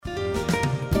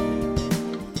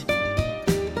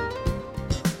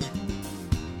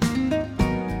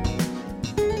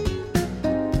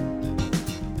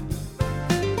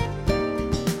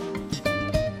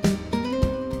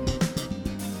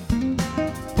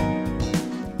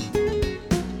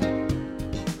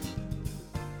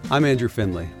I'm Andrew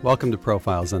Finley. Welcome to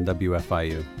Profiles on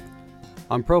WFIU.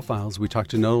 On Profiles, we talk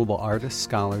to notable artists,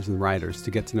 scholars, and writers to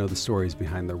get to know the stories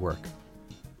behind their work.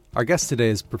 Our guest today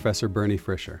is Professor Bernie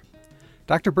Fischer.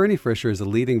 Dr. Bernie Fischer is a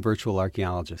leading virtual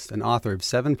archaeologist and author of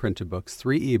 7 printed books,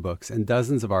 3 ebooks, and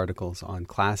dozens of articles on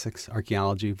classics,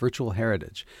 archaeology, virtual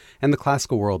heritage, and the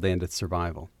classical world and its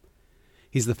survival.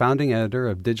 He's the founding editor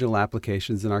of Digital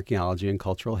Applications in Archaeology and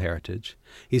Cultural Heritage.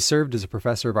 He served as a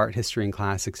professor of art history and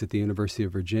classics at the University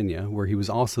of Virginia, where he was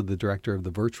also the director of the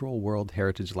Virtual World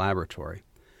Heritage Laboratory.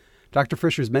 Dr.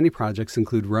 Fischer's many projects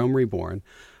include Rome Reborn,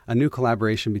 a new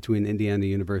collaboration between Indiana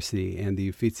University and the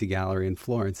Uffizi Gallery in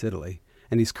Florence, Italy,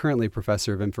 and he's currently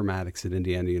professor of informatics at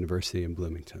Indiana University in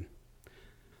Bloomington.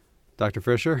 Dr.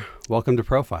 Fischer, welcome to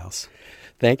Profiles.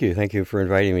 Thank you. Thank you for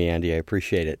inviting me, Andy. I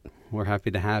appreciate it. We're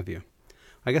happy to have you.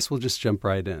 I guess we'll just jump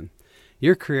right in.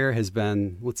 Your career has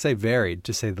been, let's say, varied,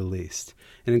 to say the least.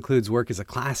 It includes work as a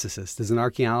classicist, as an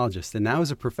archaeologist, and now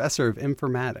as a professor of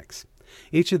informatics.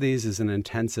 Each of these is an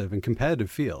intensive and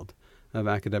competitive field of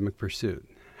academic pursuit.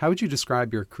 How would you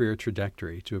describe your career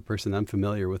trajectory to a person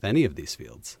unfamiliar with any of these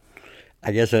fields?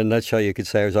 I guess in a nutshell, you could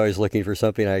say I was always looking for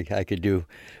something I could do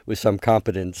with some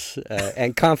competence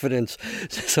and confidence,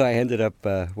 so I ended up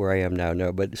where I am now.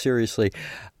 No, but seriously,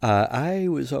 I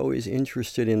was always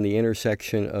interested in the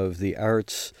intersection of the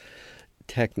arts,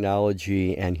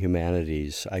 technology, and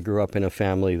humanities. I grew up in a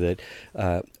family that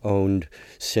owned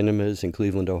cinemas in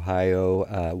Cleveland,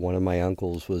 Ohio. One of my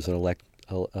uncles was an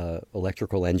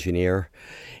electrical engineer,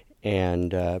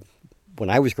 and when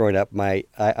I was growing up, I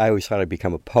always thought I'd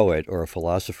become a poet or a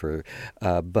philosopher,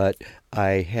 but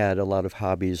I had a lot of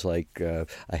hobbies like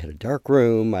I had a dark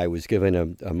room. I was given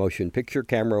a motion picture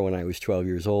camera when I was 12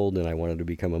 years old, and I wanted to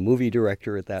become a movie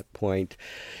director at that point.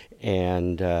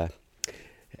 And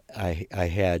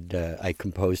I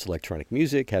composed electronic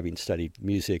music, having studied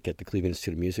music at the Cleveland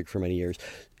Institute of Music for many years.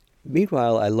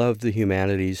 Meanwhile, I loved the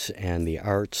humanities and the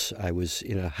arts. I was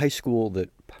in a high school that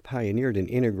pioneered an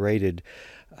integrated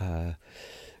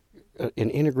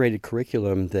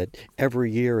curriculum that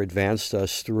every year advanced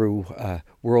us through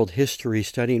world history,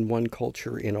 studying one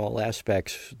culture in all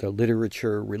aspects, the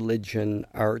literature, religion,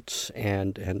 arts,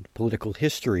 and political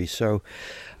history. So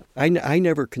I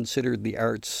never considered the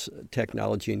arts,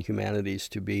 technology, and humanities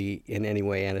to be in any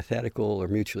way antithetical or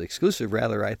mutually exclusive.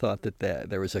 Rather, I thought that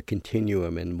there was a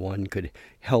continuum and one could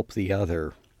help the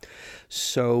other.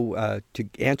 So to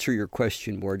answer your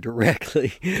question more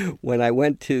directly, when I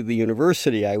went to the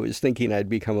university, I was thinking I'd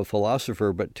become a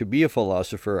philosopher, but to be a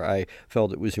philosopher, I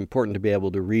felt it was important to be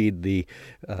able to read the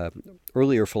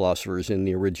earlier philosophers in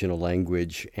the original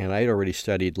language, and I'd already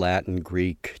studied Latin,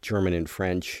 Greek, German, and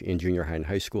French in junior high and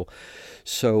high school.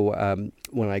 So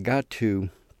when I got to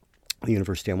the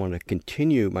university, I wanted to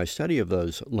continue my study of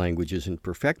those languages and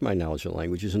perfect my knowledge of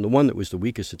languages. And the one that was the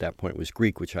weakest at that point was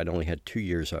Greek, which I'd only had 2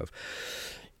 years of.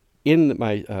 In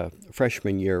my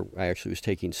freshman year, I actually was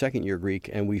taking second year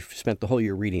Greek, and we spent the whole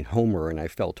year reading Homer, and I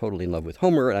fell totally in love with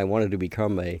Homer, and I wanted to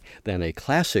become a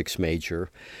classics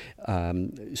major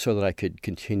so that I could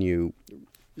continue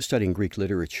studying Greek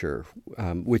literature,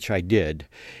 which I did.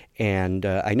 And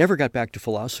I never got back to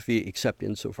philosophy except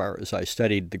insofar as I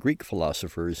studied the Greek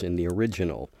philosophers in the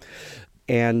original.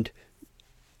 And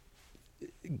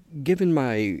given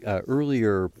my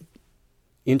earlier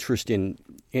interest in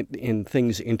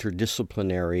things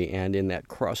interdisciplinary and in that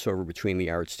crossover between the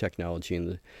arts,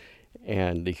 technology,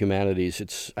 and the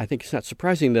humanities, I think it's not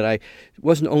surprising that I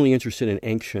wasn't only interested in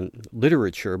ancient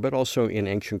literature, but also in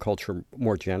ancient culture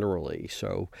more generally.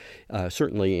 So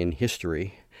certainly in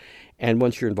history. And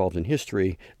once you're involved in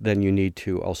history, then you need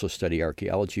to also study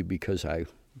archaeology because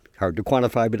hard to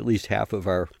quantify, but at least half of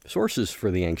our sources for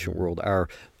the ancient world are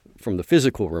from the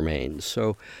physical remains.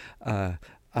 So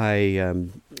after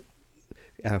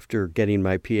getting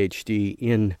my PhD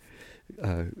in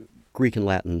Greek and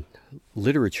Latin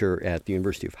literature at the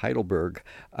University of Heidelberg,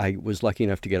 I was lucky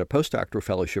enough to get a postdoctoral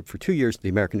fellowship for 2 years at the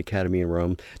American Academy in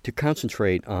Rome to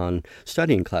concentrate on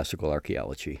studying classical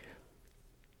archaeology.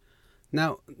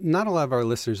 Now, not a lot of our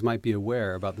listeners might be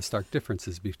aware about the stark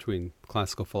differences between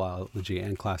classical philology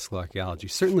and classical archaeology.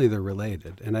 Certainly they're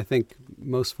related, and I think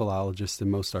most philologists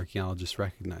and most archaeologists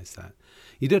recognize that.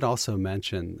 You did also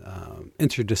mention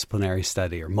interdisciplinary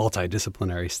study or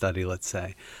multidisciplinary study, let's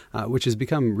say, which has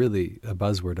become really a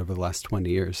buzzword over the last 20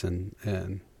 years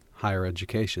in higher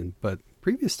education. But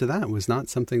previous to that, it was not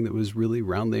something that was really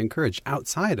roundly encouraged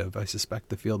outside of, I suspect,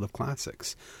 the field of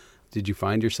classics. Did you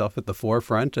find yourself at the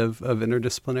forefront of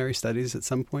interdisciplinary studies at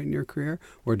some point in your career,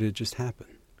 or did it just happen?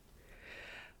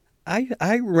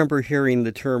 I remember hearing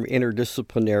the term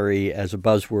interdisciplinary as a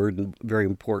buzzword, and very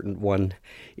important one,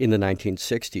 in the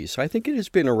 1960s. So I think it has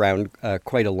been around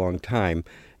quite a long time.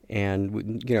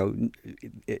 And,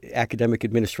 academic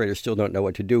administrators still don't know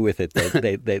what to do with it.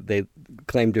 They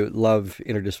claim to love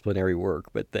interdisciplinary work,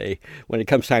 but when it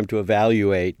comes time to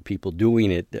evaluate people doing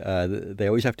it, they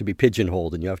always have to be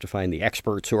pigeonholed, and you have to find the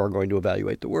experts who are going to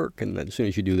evaluate the work. And then as soon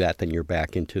as you do that, then you're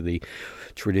back into the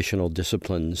traditional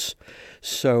disciplines.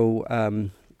 So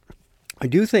I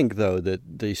do think, though, that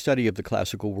the study of the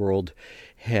classical world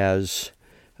has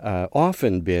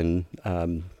often been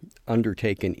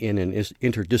undertaken in an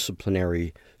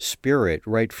interdisciplinary spirit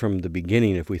right from the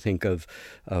beginning. If we think of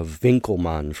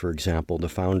Winckelmann, for example, the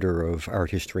founder of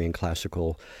art history and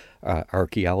classical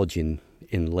archaeology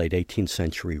in late 18th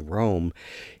century Rome,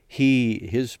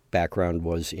 his background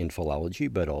was in philology,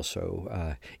 but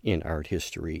also in art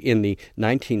history. In the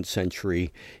 19th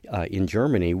century in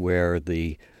Germany, where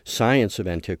the science of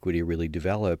antiquity really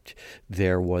developed,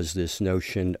 there was this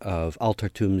notion of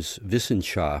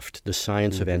Altertumswissenschaft, the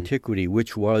science of antiquity,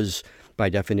 which was by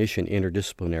definition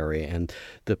interdisciplinary. And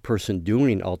the person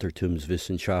doing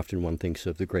Altertumswissenschaft, and one thinks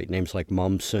of the great names like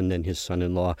Mommsen and his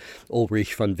son-in-law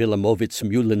Ulrich von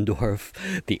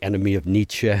Wilhelmowitz-Mühlendorf, the enemy of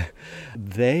Nietzsche,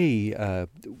 they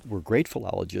were great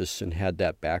philologists and had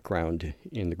that background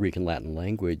in the Greek and Latin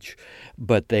language,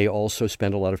 but they also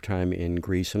spent a lot of time in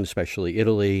Greece and especially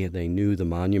Italy. They knew the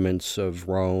monuments of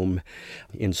Rome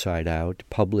inside out,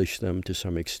 published them to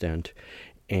some extent.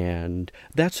 And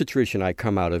that's a tradition I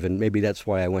come out of, and maybe that's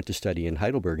why I went to study in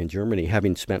Heidelberg in Germany,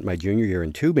 having spent my junior year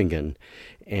in Tübingen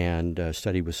and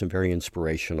studied with some very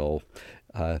inspirational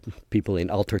people in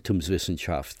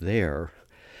Altertumswissenschaft there.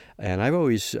 And I've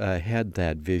always had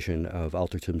that vision of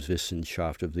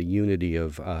Altertumswissenschaft, of the unity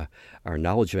of our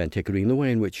knowledge of antiquity, and the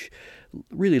way in which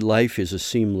really life is a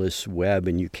seamless web,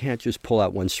 and you can't just pull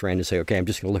out one strand and say, okay, I'm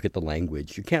just going to look at the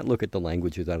language. You can't look at the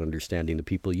language without understanding the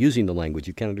people using the language.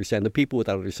 You can't understand the people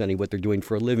without understanding what they're doing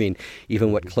for a living,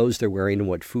 even what clothes they're wearing and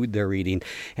what food they're eating.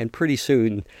 And pretty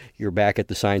soon you're back at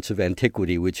the science of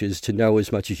antiquity, which is to know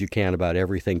as much as you can about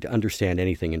everything, to understand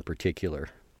anything in particular.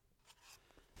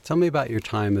 Tell me about your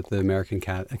time at the American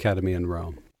Academy in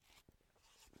Rome.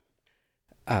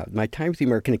 My time at the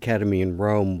American Academy in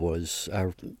Rome was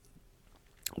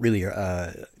really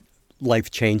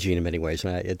life-changing in many ways.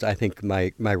 And I think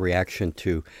my reaction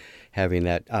to having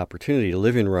that opportunity to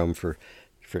live in Rome for,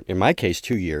 in my case,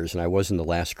 2 years, and I was in the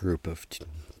last group of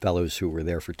fellows who were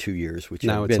there for 2 years, which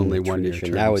now had it's been only the 1 year tradition.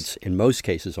 terms. Now it's, in most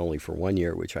cases, only for 1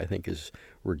 year, which I think is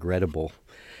regrettable.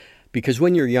 Because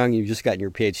when you're young, you've just gotten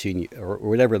your PhD or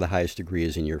whatever the highest degree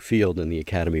is in your field, and the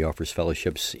Academy offers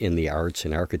fellowships in the arts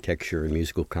and architecture and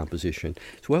musical composition,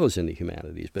 as well as in the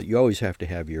humanities. But you always have to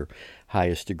have your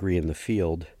highest degree in the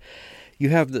field.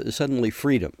 You have suddenly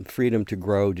freedom to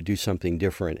grow, to do something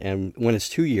different. And when it's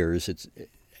 2 years,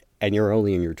 and you're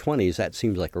only in your 20s, that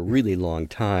seems like a really long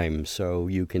time. So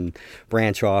you can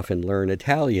branch off and learn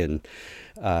Italian,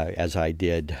 as I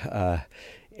did.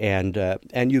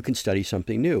 And you can study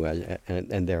something new.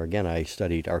 And there again, I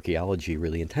studied archaeology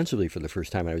really intensively for the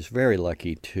first time. I was very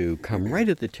lucky to come right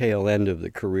at the tail end of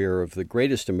the career of the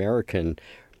greatest American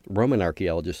Roman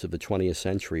archaeologist of the 20th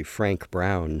century, Frank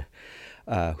Brown,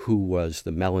 who was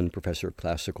the Mellon Professor of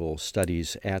Classical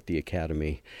Studies at the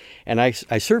Academy. And I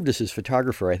served as his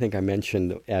photographer. I think I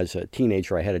mentioned as a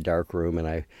teenager I had a darkroom, and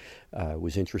I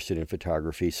was interested in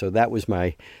photography. So that was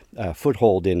my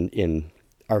foothold in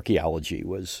archaeology,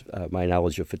 was my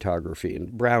knowledge of photography.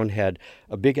 And Brown had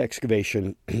a big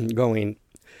excavation going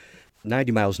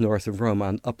 90 miles north of Rome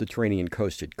up the Tyrrhenian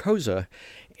coast at Cosa,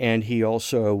 and he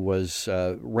also was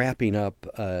wrapping up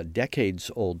a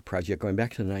decades-old project going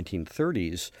back to the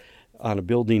 1930s on a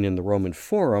building in the Roman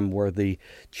Forum where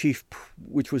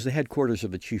which was the headquarters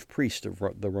of the chief priest of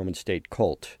the Roman state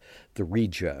cult, the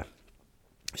Regia.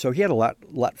 So he had a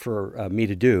lot for me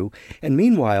to do. And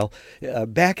meanwhile,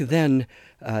 back then,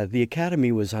 the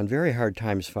Academy was on very hard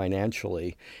times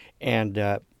financially,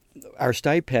 and our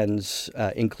stipends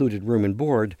included room and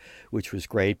board, which was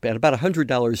great, and about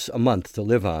 $100 a month to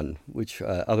live on, which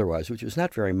was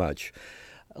not very much.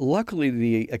 Luckily,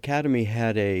 the Academy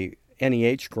had a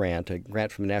NEH grant, a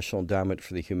grant from the National Endowment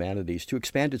for the Humanities, to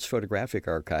expand its photographic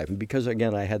archive. And because,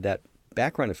 again, I had that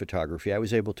background in photography, I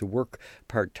was able to work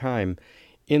part-time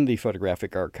in the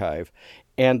photographic archive.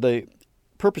 And the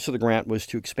purpose of the grant was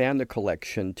to expand the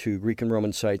collection to Greek and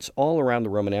Roman sites all around the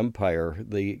Roman Empire.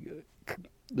 The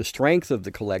the strength of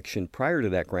the collection prior to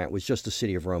that grant was just the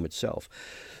city of Rome itself.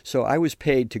 So I was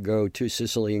paid to go to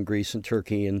Sicily and Greece and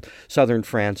Turkey and southern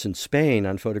France and Spain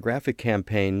on photographic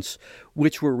campaigns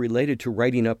which were related to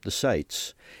writing up the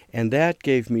sites. And that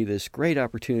gave me this great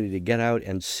opportunity to get out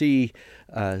and see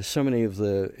so many of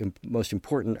the most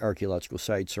important archaeological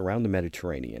sites around the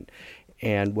Mediterranean.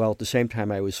 And while at the same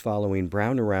time I was following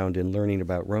Brown around and learning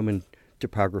about Roman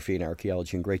topography and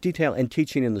archaeology in great detail, and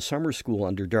teaching in the summer school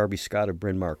under Darby Scott of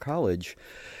Bryn Mawr College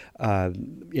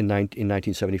in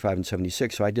 1975 and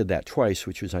 76. So I did that twice,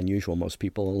 which was unusual. Most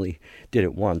people only did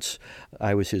it once.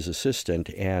 I was his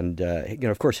assistant. And,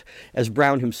 of course, as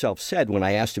Brown himself said, when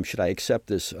I asked him, should I accept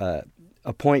this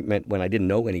appointment when I didn't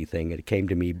know anything, it came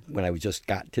to me when I just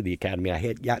got to the academy. I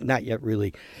had not yet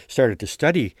really started to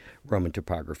study Roman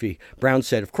topography. Brown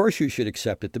said, of course you should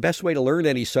accept it. The best way to learn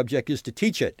any subject is to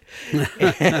teach it.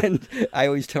 And I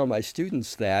always tell my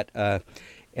students that,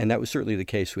 and that was certainly the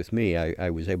case with me.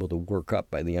 I was able to work up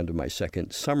by the end of my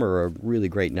second summer a really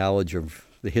great knowledge of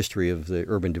the history of the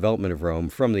urban development of Rome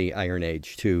from the Iron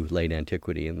Age to late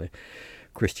antiquity and the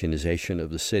Christianization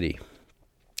of the city.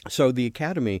 So the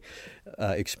academy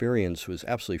experience was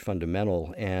absolutely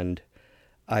fundamental, and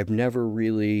I've never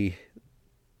really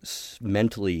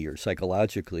mentally or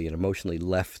psychologically and emotionally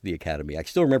left the academy. I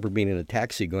still remember being in a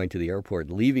taxi going to the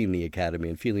airport, leaving the academy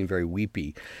and feeling very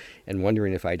weepy and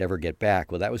wondering if I'd ever get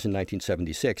back. Well, that was in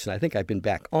 1976, and I think I've been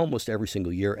back almost every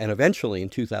single year. And eventually in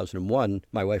 2001,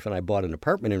 my wife and I bought an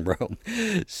apartment in Rome.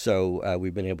 So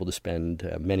we've been able to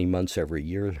spend many months every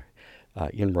year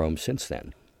in Rome since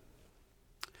then.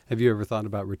 Have you ever thought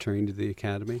about returning to the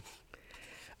academy?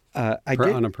 I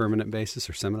did. On a permanent basis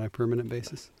or semi-permanent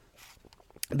basis?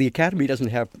 The academy doesn't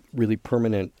have really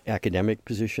permanent academic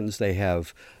positions. They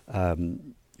have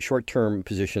short-term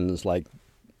positions like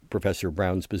Professor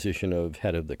Brown's position of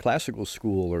head of the classical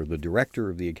school or the director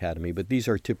of the academy, but these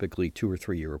are typically 2 or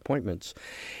 3 year appointments.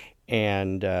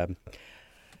 And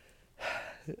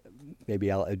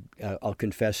maybe I'll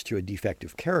confess to a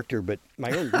defective character, but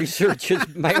my own research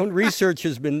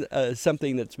has been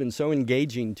something that's been so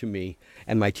engaging to me,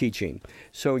 and my teaching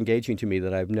so engaging to me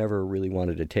that I've never really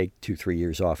wanted to take 2-3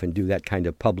 years off and do that kind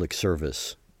of public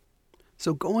service.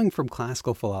 So going from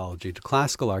classical philology to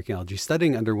classical archaeology,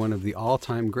 studying under one of the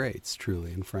all-time greats,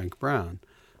 truly, in Frank Brown,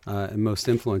 and most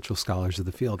influential scholars of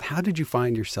the field, how did you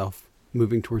find yourself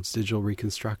moving towards digital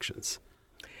reconstructions?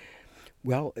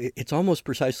 Well, it's almost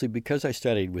precisely because I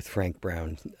studied with Frank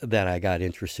Brown that I got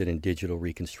interested in digital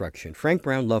reconstruction. Frank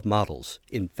Brown loved models.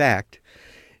 In fact,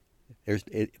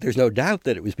 there's no doubt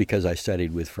that it was because I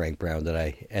studied with Frank Brown that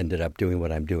I ended up doing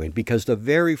what I'm doing, because the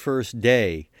very first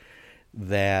day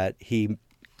that he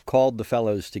called the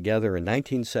fellows together in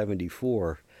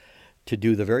 1974 to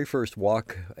do the very first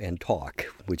walk and talk,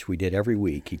 which we did every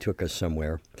week, he took us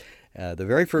somewhere. The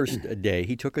very first day,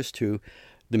 he took us to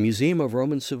the Museum of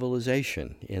Roman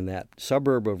Civilization in that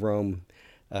suburb of Rome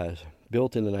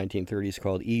built in the 1930s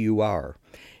called EUR.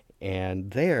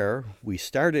 And there we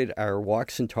started our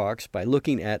walks and talks by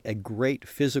looking at a great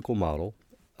physical model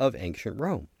of ancient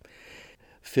Rome,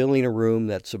 filling a room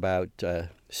that's about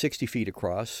 60 feet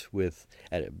across,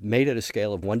 made at a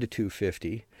scale of 1 to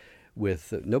 250,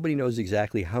 with nobody knows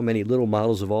exactly how many little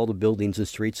models of all the buildings and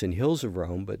streets and hills of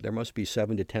Rome, but there must be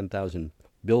 7,000 to 10,000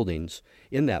 buildings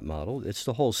in that model. It's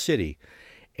the whole city.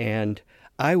 And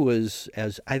I was,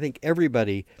 as I think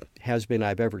everybody has been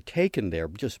I've ever taken there,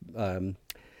 just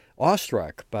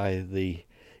awestruck by the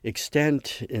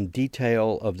extent and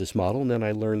detail of this model. And then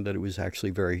I learned that it was actually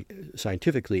very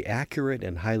scientifically accurate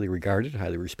and highly regarded,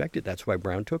 highly respected. That's why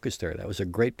Brown took us there. That was a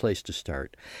great place to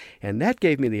start. And that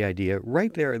gave me the idea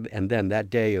right there and then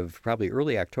that day of probably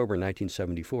early October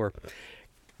 1974,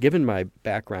 given my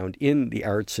background in the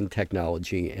arts and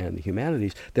technology and the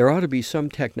humanities, there ought to be some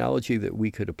technology that we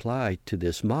could apply to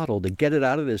this model to get it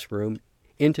out of this room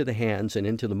into the hands and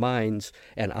into the minds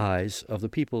and eyes of the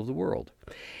people of the world.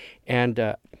 And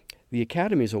the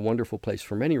Academy is a wonderful place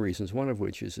for many reasons, one of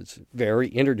which is it's very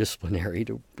interdisciplinary,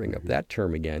 to bring up that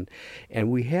term again.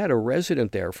 And we had a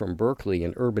resident there from Berkeley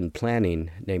in urban planning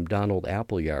named Donald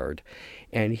Appleyard,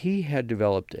 and he had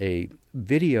developed a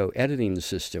video editing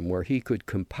system where he could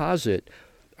composite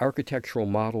architectural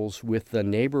models with the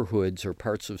neighborhoods or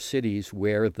parts of cities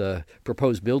where the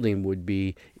proposed building would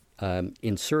be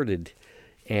inserted.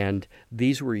 And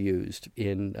these were used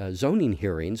in zoning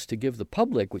hearings to give the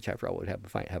public, which after all would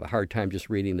have a hard time just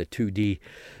reading the 2D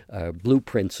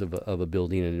blueprints of a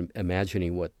building and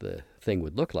imagining what the thing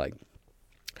would look like,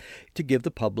 to give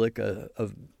the public a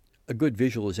a good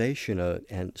visualization,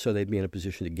 and so they'd be in a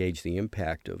position to gauge the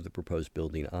impact of the proposed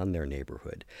building on their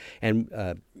neighborhood. And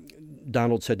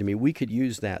Donald said to me, we could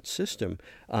use that system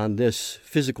on this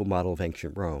physical model of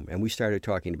ancient Rome. And we started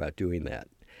talking about doing that.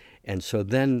 And so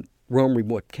then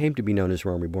what came to be known as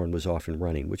Rome Reborn was off and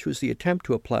running, which was the attempt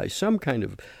to apply some kind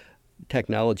of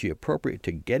technology appropriate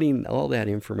to getting all that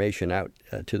information out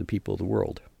to the people of the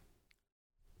world.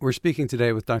 We're speaking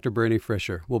today with Dr. Bernie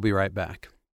Fisher. We'll be right back.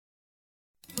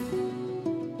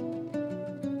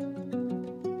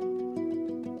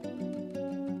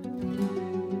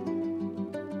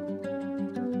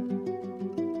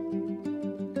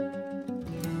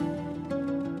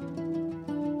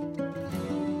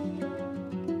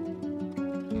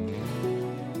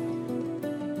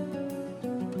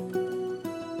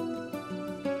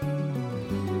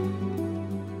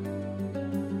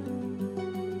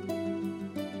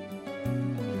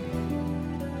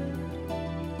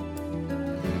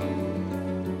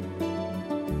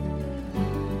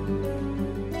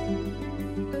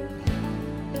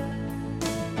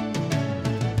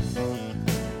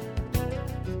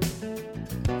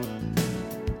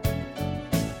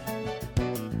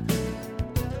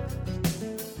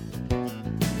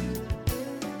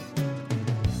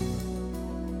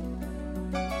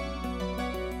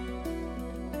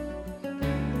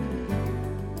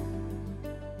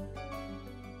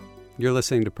 You're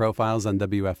listening to Profiles on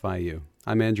WFIU.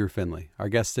 I'm Andrew Finley. Our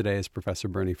guest today is Professor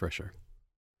Bernie Fisher.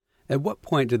 At what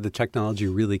point did the technology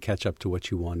really catch up to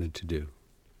what you wanted to do?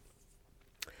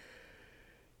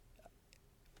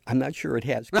 I'm not sure it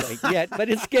has quite yet, but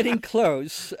it's getting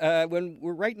close.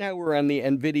 Right now we're on the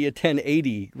NVIDIA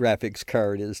 1080 graphics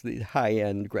card is the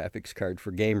high-end graphics card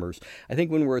for gamers. I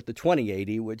think when we're at the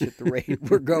 2080, which at the rate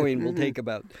we're going will take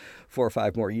about 4 or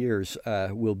 5 more years,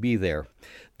 we'll be there.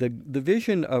 The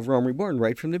vision of Rome Reborn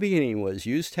right from the beginning was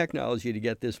use technology to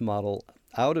get this model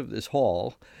out of this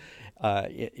hall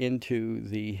into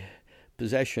the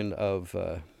possession of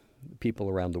people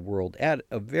around the world at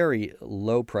a very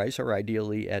low price, or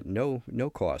ideally at no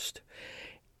cost.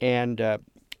 And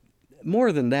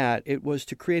more than that, it was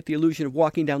to create the illusion of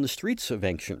walking down the streets of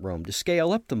ancient Rome, to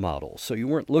scale up the model. So you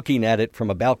weren't looking at it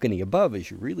from a balcony above, as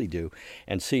you really do,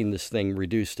 and seeing this thing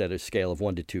reduced at a scale of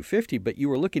 1 to 250, but you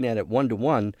were looking at it 1 to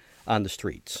 1 on the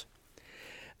streets.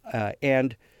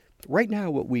 And right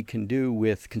now, what we can do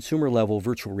with consumer-level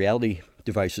virtual reality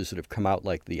devices that have come out,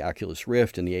 like the Oculus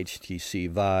Rift and the HTC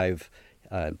Vive,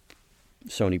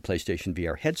 Sony PlayStation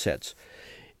VR headsets,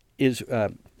 is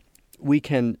we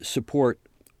can support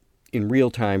in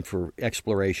real time for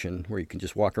exploration, where you can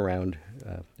just walk around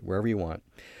wherever you want,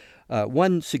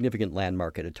 one significant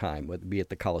landmark at a time, whether it be at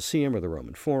the Colosseum or the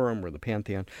Roman Forum or the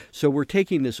Pantheon. So we're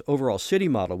taking this overall city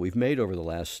model we've made over the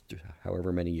last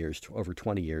however many years, over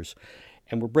 20 years,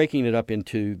 and we're breaking it up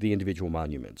into the individual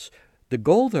monuments. The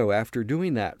goal, though, after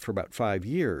doing that for about 5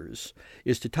 years,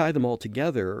 is to tie them all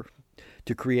together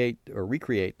to create or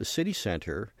recreate the city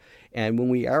center. And when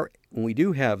we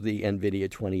do have the NVIDIA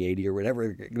 2080 or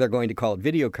whatever they're going to call it,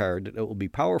 video card, it will be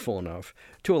powerful enough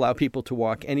to allow people to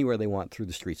walk anywhere they want through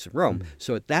the streets of Rome.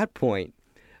 So at that point,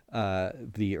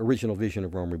 the original vision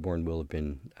of Rome Reborn will have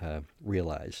been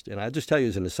realized. And I'll just tell you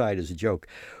as an aside, as a joke,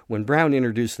 when Brown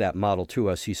introduced that model to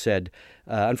us, he said,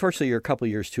 unfortunately, you're a couple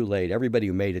of years too late. Everybody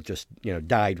who made it just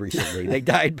died recently. They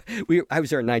died. I was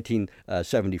there in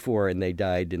 1974, and they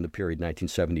died in the period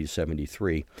 1970 to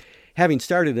 73. Having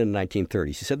started in the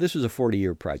 1930s, he said this was a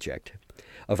 40-year project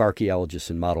of archaeologists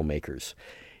and model makers.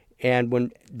 And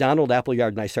when Donald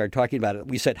Appleyard and I started talking about it,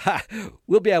 we said,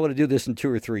 we'll be able to do this in 2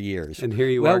 or 3 years. And here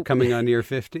you are coming on year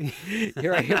 50.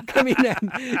 Here I am coming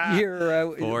on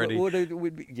year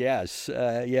 40. Yes.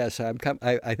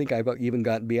 I think I've even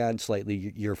gotten beyond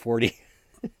slightly year 40.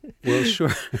 Well,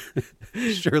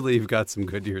 surely you've got some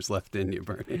good years left in you,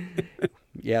 Bernie.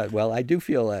 Yeah, well, I do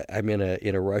feel I'm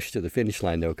in a rush to the finish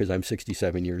line, though, because I'm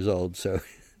 67 years old. So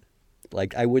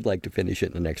I would like to finish it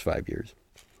in the next 5 years.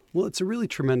 Well, it's a really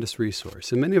tremendous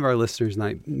resource, and many of our listeners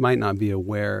might not be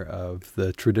aware of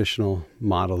the traditional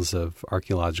models of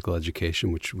archaeological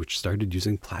education, which started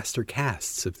using plaster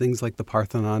casts of things like the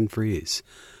Parthenon frieze,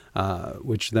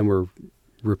 which then were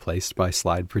replaced by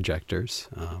slide projectors,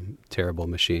 terrible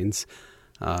machines,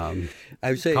 I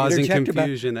would say causing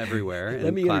confusion everywhere.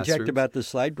 Let me interject about the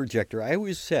slide projector. I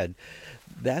always said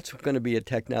that's going to be a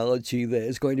technology that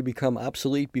is going to become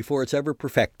obsolete before it's ever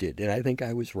perfected. And I think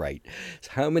I was right.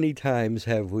 How many times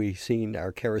have we seen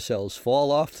our carousels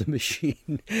fall off the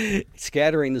machine,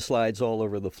 scattering the slides all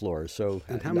over the floor? So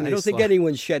I don't think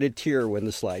anyone shed a tear when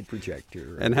the slide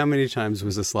projector. And how many times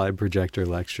was a slide projector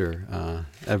lecture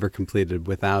ever completed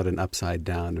without an upside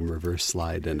down and reverse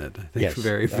slide in it? I think yes.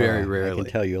 very, very rarely. I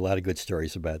can tell you a lot of good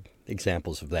stories about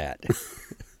examples of that.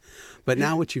 But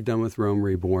now what you've done with Rome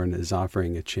Reborn is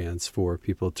offering a chance for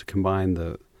people to combine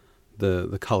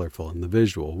the colorful and the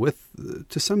visual with,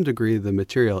 to some degree, the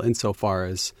material insofar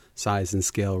as size and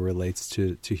scale relates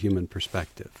to human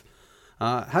perspective.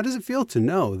 How does it feel to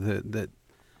know that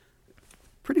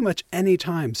pretty much any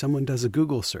time someone does a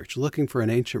Google search looking for an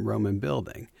ancient Roman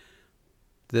building,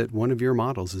 that one of your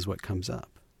models is what comes up?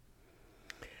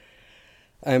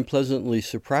 I'm pleasantly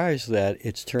surprised that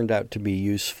it's turned out to be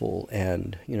useful.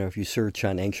 And, if you search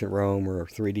on ancient Rome or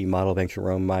 3D model of ancient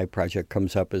Rome, my project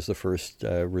comes up as the first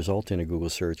result in a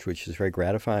Google search, which is very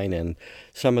gratifying. And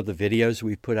some of the videos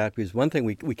we put out, because one thing,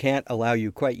 we can't allow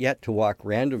you quite yet to walk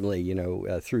randomly,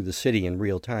 through the city in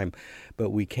real time, but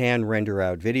we can render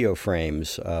out video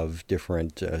frames of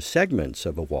different segments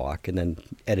of a walk and then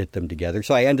edit them together.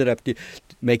 So I ended up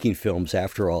making films,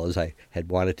 after all, as I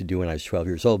had wanted to do when I was 12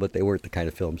 years old, but they weren't the kind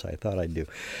of films I thought I'd do.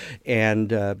 And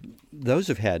those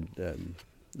have had,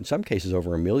 in some cases,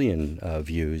 over 1 million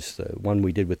views. The one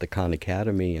we did with the Khan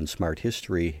Academy and Smart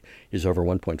History is over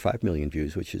 1.5 million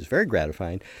views, which is very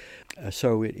gratifying.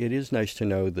 So it is nice to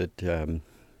know that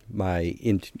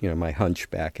my hunch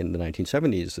back in the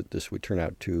 1970s that this would turn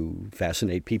out to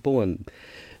fascinate people and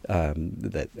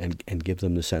give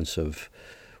them the sense of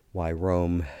why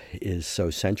Rome is so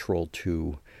central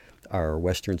to our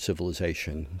Western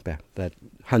civilization. That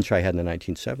hunch I had in the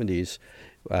 1970s,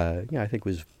 I think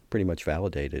was pretty much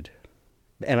validated.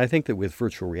 And I think that with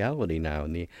virtual reality now,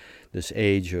 in this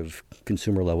age of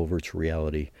consumer-level virtual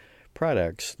reality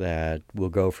products, that will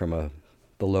go from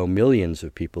the low millions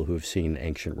of people who have seen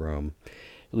ancient Rome,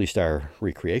 at least our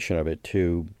recreation of it,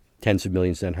 to tens of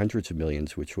millions, then hundreds of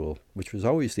millions, which was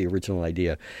always the original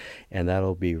idea, and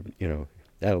that'll be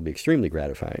extremely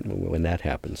gratifying when that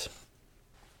happens.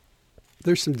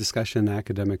 There's some discussion in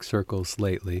academic circles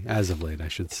lately, as of late, I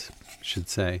should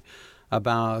say,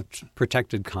 about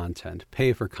protected content,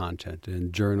 pay for content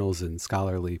in journals and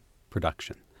scholarly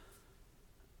production.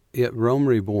 Yet Rome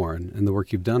Reborn and the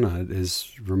work you've done on it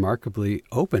is remarkably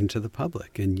open to the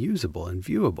public and usable and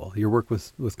viewable. Your work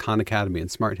with Khan Academy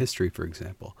and Smart History, for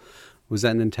example. Was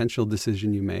that an intentional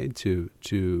decision you made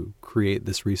to create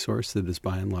this resource that is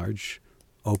by and large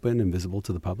open and visible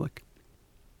to the public?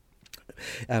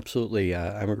 Absolutely.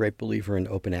 I'm a great believer in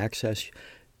open access.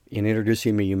 In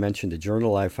introducing me, you mentioned a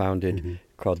journal I founded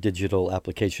called Digital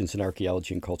Applications in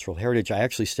Archaeology and Cultural Heritage. I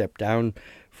actually stepped down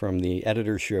from the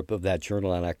editorship of that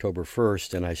journal on October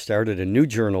 1st, and I started a new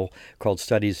journal called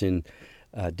Studies in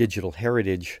Digital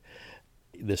Heritage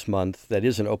this month that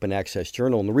is an open access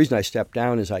journal. And the reason I stepped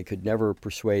down is I could never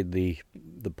persuade the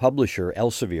publisher,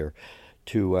 Elsevier,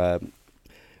 to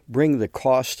bring the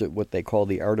cost of what they call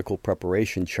the article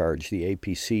preparation charge, the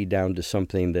APC, down to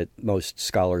something that most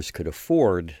scholars could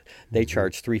afford. They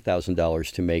charge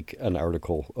 $3,000 to make an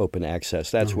article open access.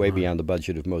 That's way beyond the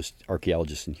budget of most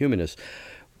archaeologists and humanists.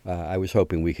 I was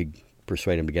hoping we could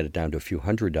persuade them to get it down to a few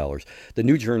 $100s. The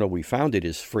new journal we founded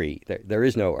is free. There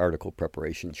is no article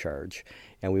preparation charge,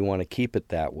 and we want to keep it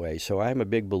that way. So I'm a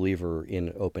big believer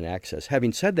in open access.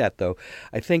 Having said that, though,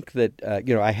 I think that,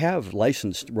 I have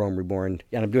licensed Rome Reborn,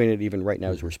 and I'm doing it even right now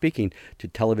as we're speaking, to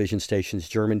television stations.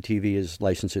 German TV has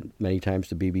licensed it many times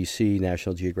to BBC,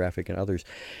 National Geographic, and others.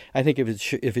 I think if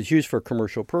it's used for a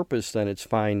commercial purpose, then it's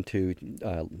fine to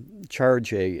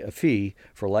charge a fee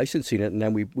for licensing it, and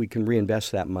then we can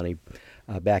reinvest that money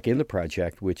back in the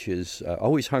project, which is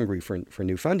always hungry for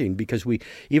new funding, because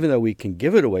even though we can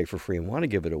give it away for free and want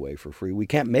to give it away for free, we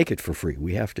can't make it for free.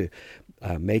 We have to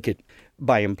make it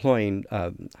by employing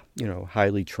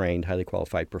highly trained, highly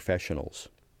qualified professionals.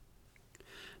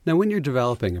 Now, when you're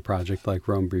developing a project like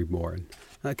Rome Reborn,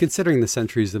 considering the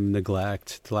centuries of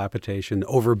neglect, dilapidation,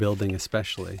 overbuilding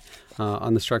especially,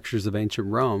 on the structures of ancient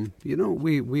Rome,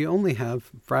 we only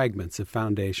have fragments of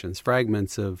foundations,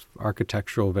 fragments of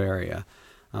architectural varia,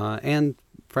 and,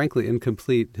 frankly,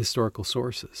 incomplete historical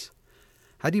sources.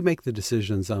 How do you make the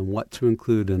decisions on what to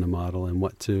include in a model and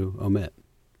what to omit?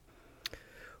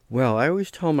 Well, I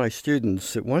always tell my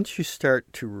students that once you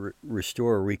start to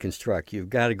restore or reconstruct, you've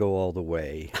got to go all the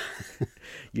way.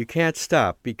 You can't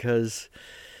stop, because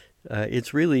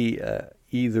it's really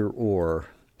either or.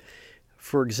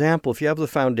 For example, if you have the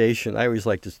foundation, I always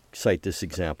like to cite this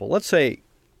example. Let's say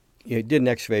you did an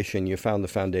excavation, you found the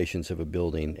foundations of a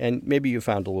building, and maybe you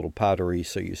found a little pottery,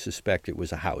 so you suspect it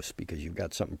was a house because you've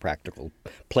got something practical,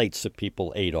 plates that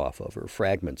people ate off of or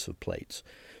fragments of plates.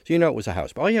 So you know it was a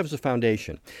house. But all you have is a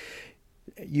foundation.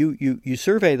 You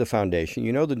survey the foundation,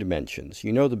 you know the dimensions,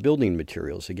 you know the building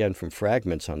materials, again, from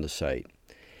fragments on the site.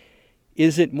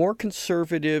 Is it more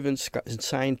conservative and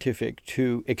scientific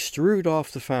to extrude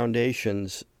off the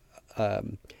foundations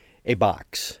a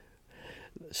box?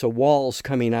 So walls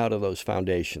coming out of those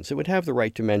foundations. It would have the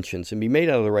right dimensions and be made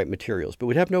out of the right materials, but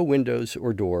would have no windows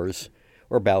or doors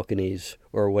or balconies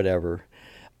or whatever.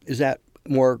 Is that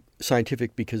more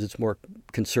scientific because it's more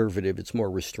conservative, it's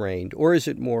more restrained? Or is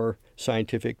it more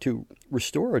scientific to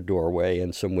restore a doorway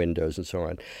and some windows and so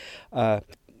on?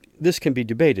 This can be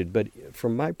debated, but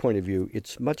from my point of view,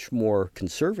 it's much more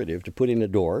conservative to put in a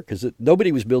door because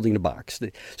nobody was building a box.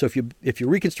 So if you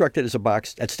reconstruct it as a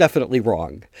box, that's definitely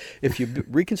wrong. If you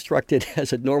reconstruct it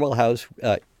as a normal house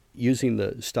using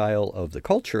the style of the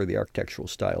culture, the architectural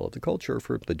style of the culture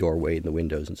for the doorway and the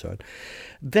windows and so on,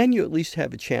 then you at least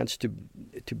have a chance to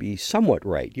be somewhat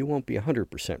right. You won't be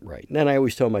 100% right. And then I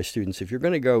always tell my students, if you're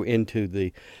going to go into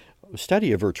the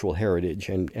study of virtual heritage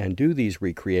and do these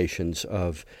recreations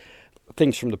of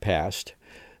things from the past,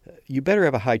 you better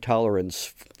have a high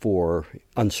tolerance for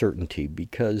uncertainty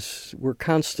because we're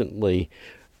constantly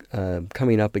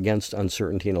coming up against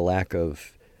uncertainty and a lack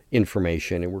of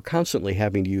information, and we're constantly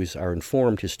having to use our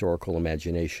informed historical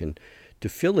imagination to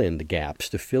fill in the gaps,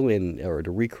 to fill in or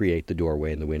to recreate the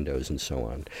doorway and the windows and so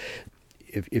on.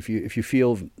 If you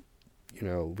feel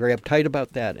very uptight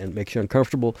about that and it makes you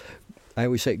uncomfortable, I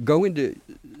always say go into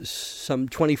some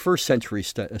 21st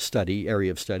century area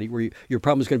of study where your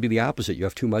problem is going to be the opposite. You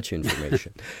have too much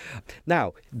information.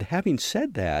 Now, having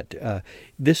said that,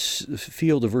 this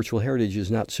field of virtual heritage is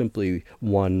not simply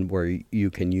one where you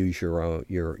can use your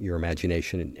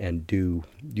imagination and do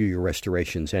your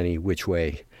restorations any which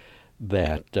way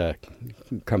that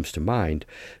comes to mind.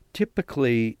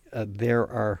 Typically,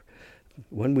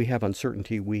 when we have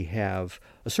uncertainty, we have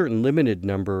a certain limited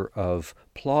number of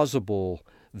plausible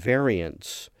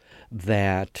variants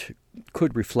that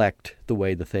could reflect the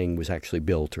way the thing was actually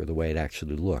built or the way it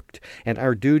actually looked. And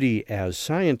our duty as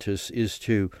scientists is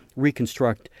to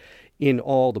reconstruct in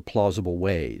all the plausible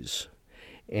ways.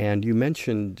 And you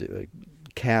mentioned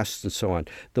casts and so on.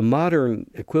 The modern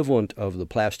equivalent of the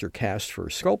plaster cast for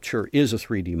sculpture is a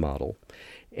 3D model.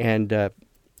 And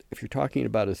if you're talking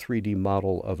about a 3D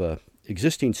model of a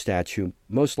existing statue,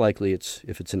 most likely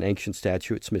if it's an ancient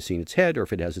statue, it's missing its head, or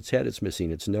if it has its head, it's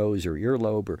missing its nose or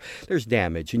earlobe, or there's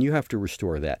damage, and you have to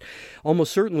restore that.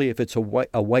 Almost certainly, if it's a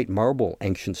white marble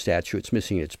ancient statue, it's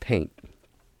missing its paint.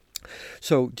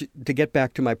 So to get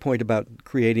back to my point about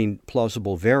creating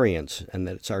plausible variants, and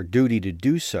that it's our duty to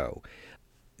do so,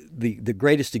 the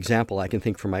greatest example I can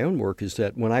think from my own work is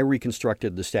that when I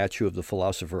reconstructed the statue of the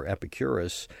philosopher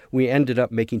Epicurus, we ended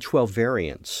up making 12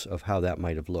 variants of how that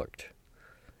might have looked.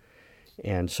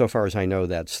 And so far as I know,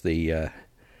 that's the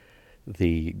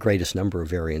greatest number of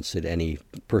variants that any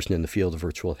person in the field of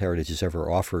virtual heritage has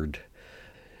ever offered.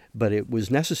 But it was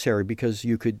necessary because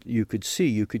you could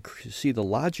see the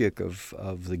logic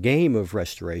of the game of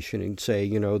restoration and say,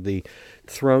 the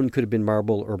throne could have been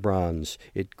marble or bronze.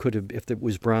 It could have, if it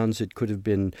was bronze, it could have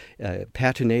been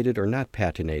patinated or not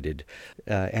patinated,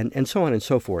 and so on and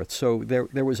so forth. So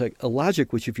there was a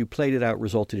logic which, if you played it out,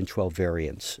 resulted in 12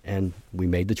 variants, and we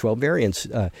made the 12 variants.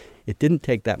 It didn't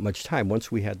take that much time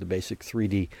once we had the basic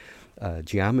 3D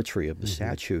geometry of the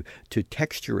statue. To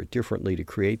texture it differently, to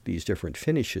create these different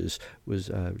finishes,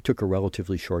 took a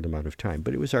relatively short amount of time.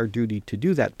 But it was our duty to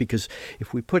do that, because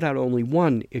if we put out only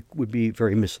one, it would be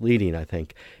very misleading, I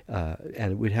think.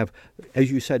 And it would have,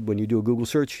 as you said, when you do a Google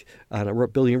search on a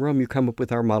building in Rome, you come up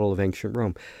with our model of ancient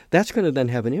Rome. That's going to then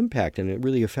have an impact, and it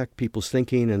really affect people's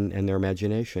thinking and their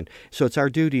imagination. So it's our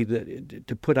duty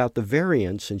to put out the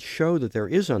variants and show that there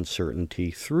is uncertainty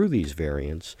through these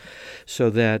variants, so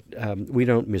that we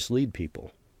don't mislead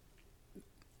people.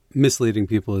 Misleading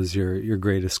people is your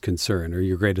greatest concern or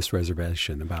your greatest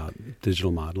reservation about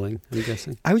digital modeling, I'm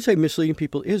guessing? I would say misleading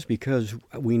people is because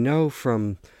we know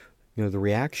from the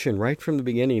reaction right from the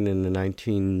beginning in the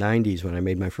 1990s when I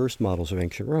made my first models of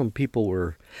ancient Rome. People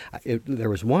were, there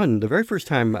was one, the very first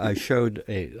time I showed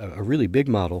a really big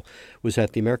model was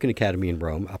at the American Academy in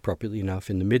Rome, appropriately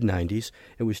enough, in the mid-90s.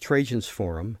 It was Trajan's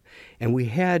Forum, and we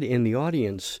had in the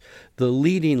audience the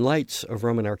leading lights of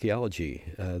Roman archaeology,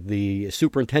 the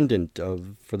superintendent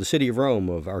for the city of Rome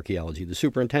of archaeology, the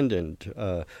superintendent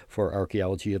for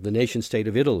archaeology of the nation-state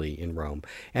of Italy in Rome,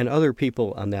 and other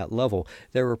people on that level.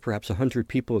 There were perhaps 100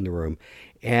 people in the room,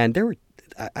 and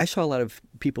I saw a lot of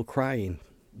people crying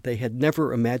they had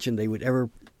never imagined they would ever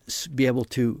be able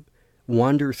to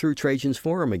wander through Trajan's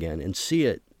Forum again and see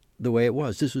it the way it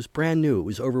was. This was brand new. It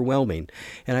was overwhelming.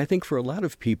 And I think for a lot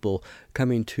of people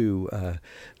coming to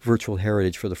virtual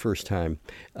heritage for the first time,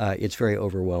 it's very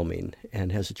overwhelming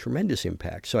and has a tremendous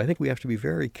impact. So I think we have to be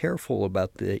very careful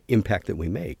about the impact that we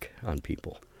make on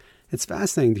people. It's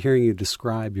fascinating hearing you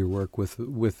describe your work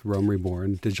with Rome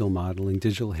Reborn, digital modeling,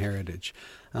 digital heritage,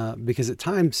 because at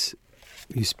times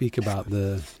you speak about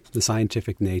the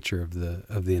scientific nature of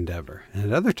the endeavor, and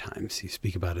at other times you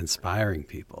speak about inspiring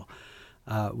people,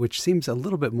 which seems a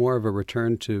little bit more of a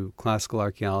return to classical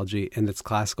archaeology and its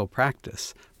classical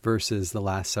practice versus the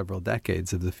last several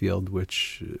decades of the field,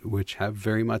 which have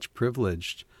very much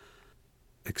privileged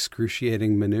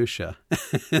excruciating minutiae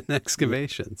in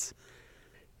excavations.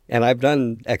 And I've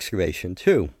done excavation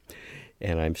too,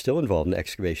 and I'm still involved in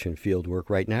excavation field work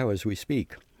right now as we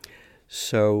speak.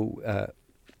 So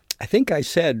I think I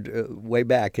said way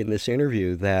back in this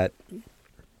interview that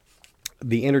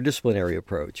the interdisciplinary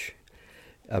approach,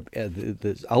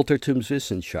 the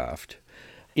Altertumswissenschaft,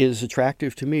 is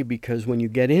attractive to me because when you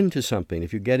get into something,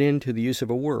 if you get into the use of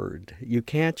a word, you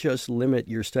can't just limit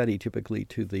your study typically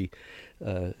to the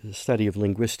study of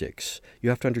linguistics. You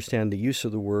have to understand the use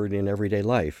of the word in everyday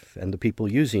life and the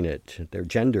people using it, their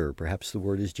gender. Perhaps the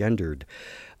word is gendered.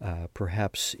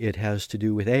 Perhaps it has to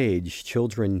do with age.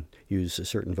 Children use a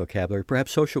certain vocabulary.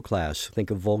 Perhaps social class. Think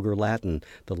of vulgar Latin,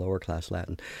 the lower class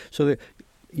Latin. So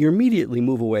you immediately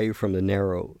move away from the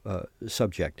narrow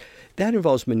subject. That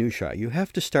involves minutiae. You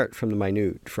have to start from the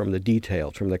minute, from the detail,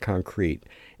 from the concrete,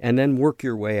 and then work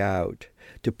your way out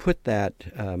to put that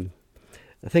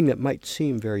a thing that might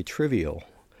seem very trivial,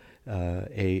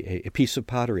 a piece of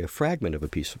pottery, a fragment of a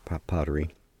piece of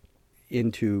pottery,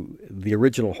 into the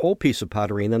original whole piece of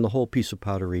pottery, and then the whole piece of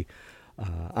pottery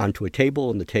onto a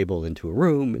table, and the table into a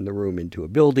room, and the room into a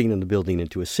building, and the building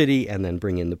into a city, and then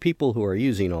bring in the people who are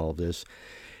using all of this.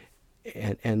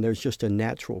 And there's just a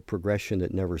natural progression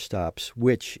that never stops,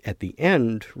 which at the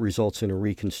end results in a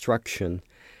reconstruction,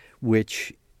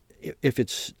 which, if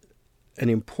it's an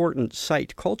important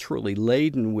site culturally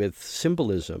laden with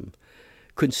symbolism,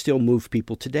 could still move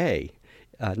people today.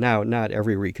 Now, not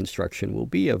every reconstruction will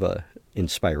be of a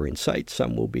inspiring site.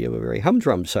 Some will be of a very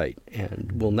humdrum site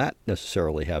and will not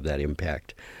necessarily have that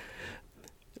impact.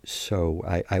 So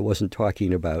I wasn't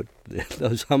talking about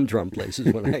those humdrum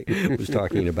places when I was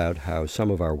talking about how some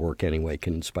of our work anyway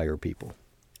can inspire people.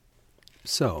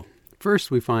 So first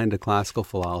we find a classical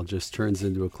philologist turns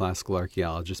into a classical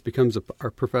archaeologist, becomes a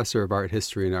professor of art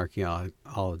history and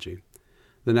archaeology.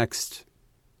 The next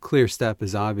clear step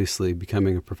is obviously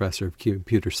becoming a professor of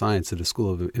computer science at a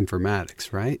school of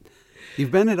informatics, right?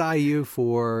 You've been at IU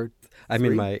for I'm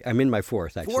in my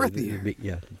fourth, actually. Fourth year.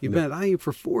 Yeah. You've been at IU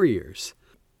for 4 years.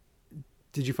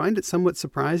 Did you find it somewhat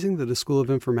surprising that a school of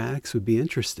informatics would be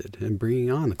interested in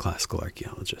bringing on a classical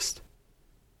archaeologist?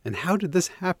 And how did this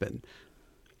happen?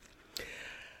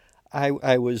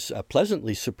 I was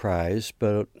pleasantly surprised,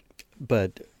 but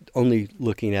only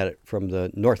looking at it from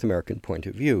the North American point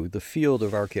of view. The field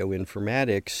of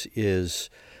archaeoinformatics is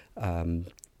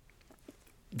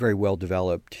very well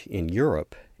developed in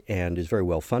Europe and is very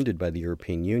well funded by the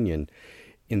European Union.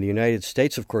 In the United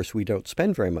States, of course, we don't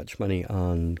spend very much money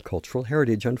on cultural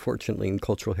heritage, unfortunately, and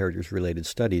cultural heritage-related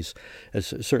studies,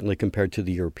 certainly compared to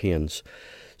the Europeans.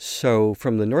 So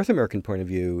from the North American point of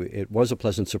view, it was a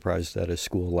pleasant surprise that a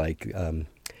school like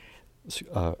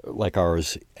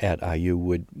ours at IU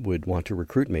would want to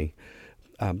recruit me.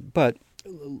 But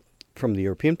from the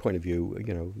European point of view,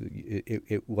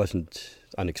 it wasn't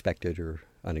unexpected or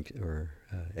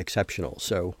exceptional.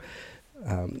 So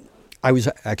I was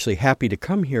actually happy to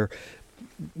come here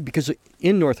because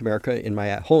in North America, in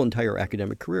my whole entire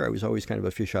academic career, I was always kind of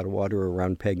a fish out of water, or a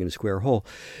round peg in a square hole,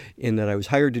 in that I was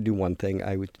hired to do one thing.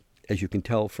 As you can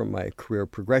tell from my career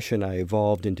progression, I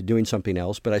evolved into doing something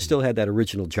else, but I still had that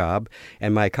original job.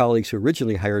 And my colleagues who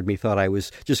originally hired me thought I was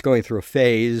just going through a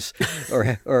phase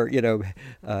or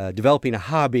developing a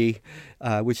hobby,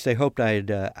 which they hoped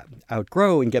I'd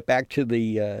outgrow and get back to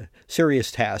the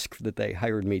serious task that they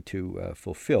hired me to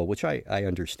fulfill, which I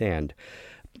understand.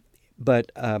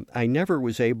 But I never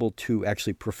was able to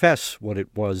actually profess what it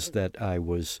was that I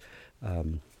was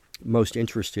most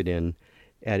interested in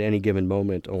at any given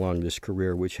moment along this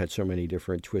career, which had so many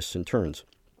different twists and turns.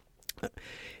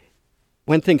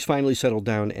 When things finally settled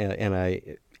down,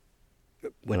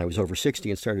 when I was over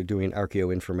 60 and started doing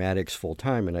archaeoinformatics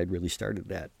full-time, and I'd really started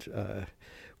that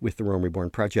with the Rome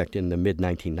Reborn Project in the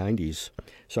mid-1990s.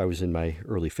 So I was in my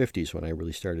early 50s when I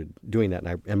really started doing that.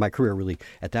 And my career really,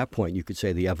 at that point, you could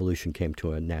say the evolution came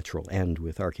to a natural end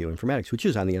with archaeoinformatics, which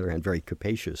is, on the other hand, very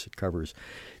capacious.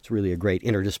 It's really a great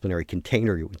interdisciplinary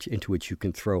container into which you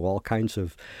can throw all kinds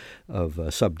of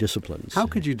sub-disciplines. How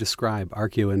could you describe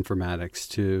archaeoinformatics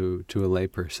to a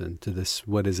layperson, to this,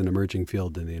 what is an emerging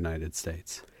field in the United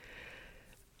States?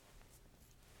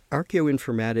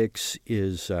 Archaeoinformatics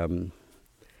is, on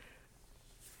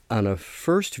a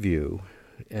first view,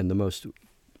 and the most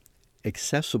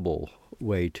accessible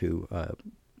way to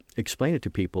explain it to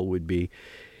people would be,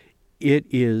 it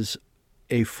is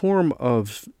a form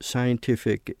of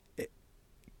scientific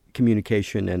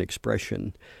communication and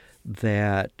expression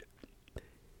that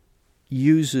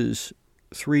uses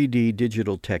 3D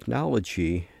digital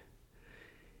technology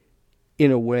in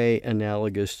a way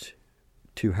analogous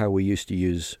to how we used to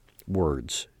use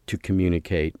words to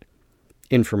communicate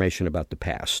information about the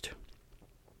past.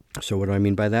 So what do I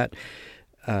mean by that?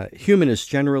 Humanists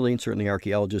generally, and certainly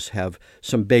archaeologists, have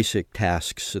some basic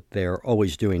tasks that they're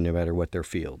always doing no matter what their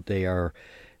field. They are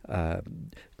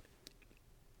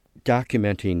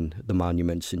documenting the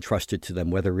monuments entrusted to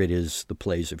them, whether it is the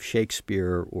plays of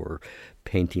Shakespeare or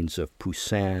paintings of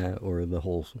Poussin or the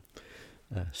whole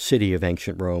city of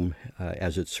ancient Rome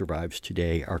as it survives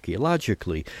today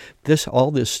archaeologically. All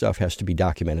this stuff has to be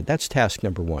documented. That's task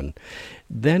number one.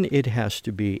 Then it has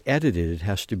to be edited. It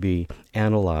has to be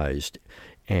analyzed.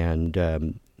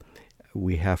 And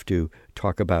we have to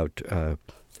talk about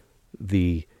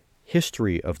the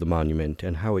history of the monument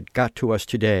and how it got to us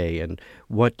today and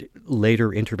what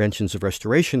later interventions of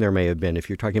restoration there may have been. If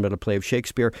you're talking about a play of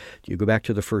Shakespeare, you go back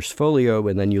to the first folio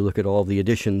and then you look at all the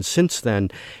additions since then.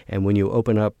 And when you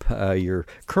open up your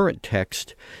current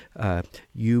text,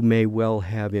 you may well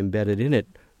have embedded in it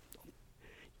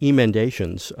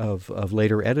emendations of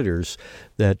later editors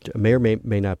that may or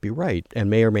may not be right and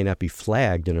may or may not be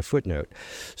flagged in a footnote.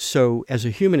 So as a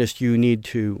humanist, you need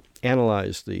to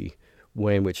analyze the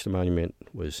way in which the monument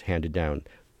was handed down.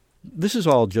 This is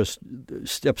all just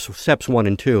steps 1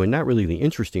 and 2, and not really the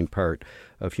interesting part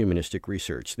of humanistic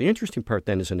research. The interesting part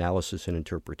then is analysis and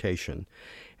interpretation.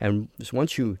 And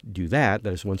once you do that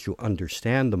is once you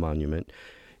understand the monument,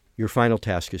 your final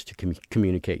task is to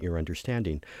communicate your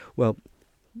understanding. Well,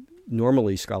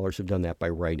 normally scholars have done that by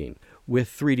writing. With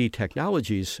 3D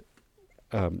technologies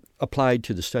applied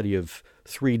to the study of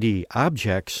 3D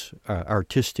objects,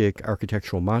 artistic,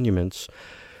 architectural monuments,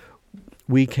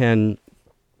 we can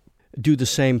do the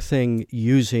same thing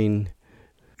using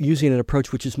an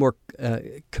approach which is more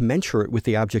commensurate with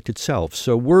the object itself.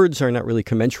 So words are not really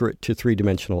commensurate to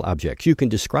three-dimensional objects. You can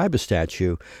describe a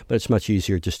statue, but it's much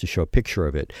easier just to show a picture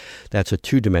of it. That's a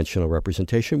two-dimensional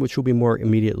representation, which will be more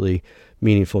immediately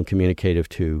meaningful and communicative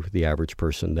to the average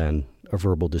person than a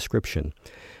verbal description.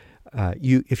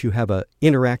 If you have an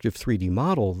interactive 3D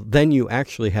model, then you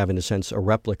actually have, in a sense, a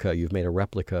replica. You've made a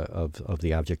replica of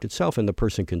the object itself, and the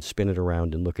person can spin it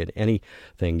around and look at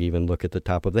anything, even look at the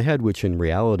top of the head, which in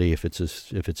reality, if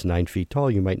it's 9 feet tall,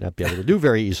 you might not be able to do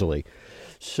very easily.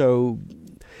 So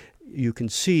you can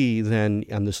see then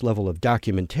on this level of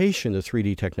documentation, the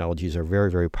 3D technologies are very,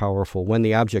 very powerful when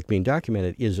the object being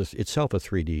documented is itself a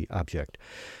 3D object.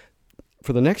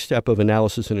 For the next step of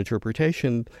analysis and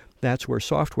interpretation, that's where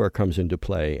software comes into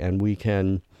play, and we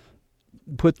can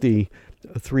put the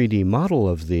 3D model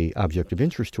of the object of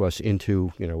interest to us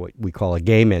into, what we call a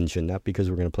game engine, not because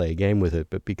we're going to play a game with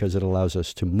it, but because it allows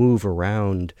us to move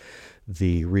around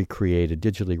the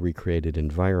digitally recreated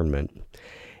environment.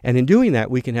 And in doing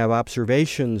that, we can have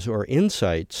observations or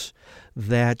insights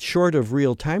that, short of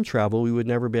real time travel, we would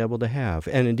never be able to have.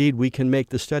 And indeed, we can make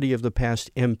the study of the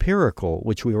past empirical,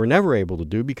 which we were never able to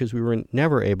do because we were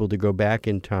never able to go back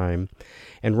in time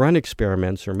and run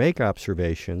experiments or make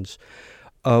observations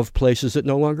of places that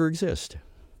no longer exist.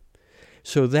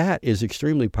 So that is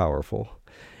extremely powerful.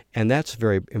 And that's a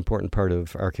very important part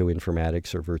of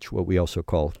archaeoinformatics, or what we also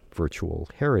call virtual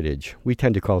heritage. We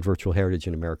tend to call it virtual heritage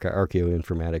in America.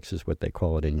 Archaeoinformatics is what they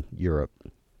call it in Europe.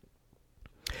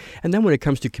 And then when it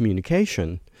comes to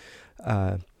communication,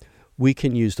 we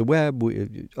can use the web.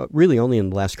 Really only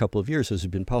in the last couple of years has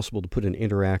it been possible to put an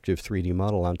interactive 3D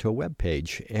model onto a web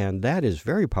page. And that is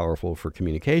very powerful for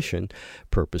communication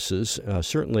purposes,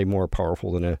 certainly more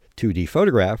powerful than a 2D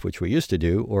photograph, which we used to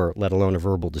do, or let alone a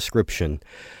verbal description,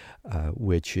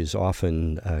 which is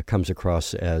often comes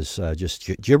across as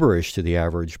just gibberish to the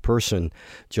average person.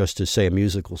 Just to say a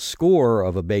musical score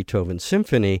of a Beethoven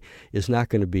symphony is not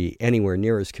going to be anywhere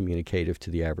near as communicative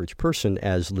to the average person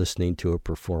as listening to a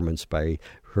performance by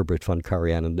Herbert von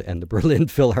Karajan and the Berlin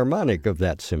Philharmonic of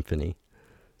that symphony.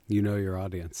 You know your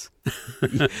audience.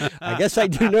 I guess I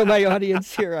do know my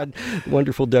audience here on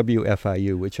wonderful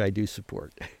WFIU, which I do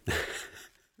support.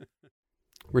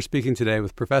 We're speaking today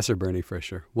with Professor Bernie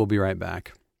Fisher. We'll be right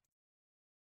back.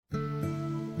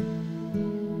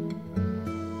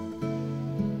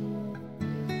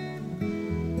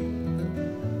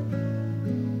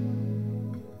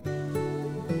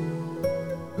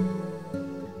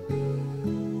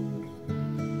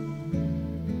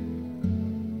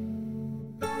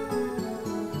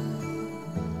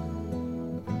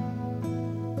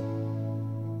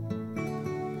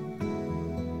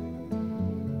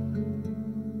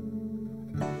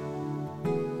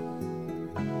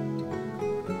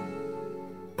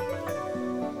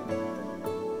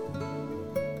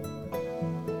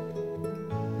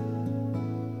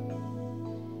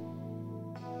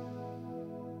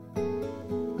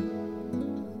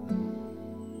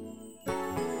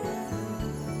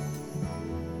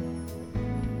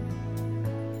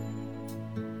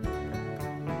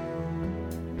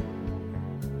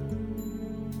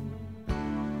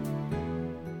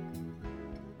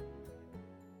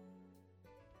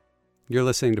 You're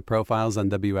listening to Profiles on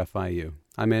WFIU.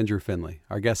 I'm Andrew Finley.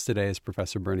 Our guest today is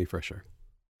Professor Bernie Fisher.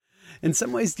 In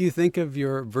some ways, do you think of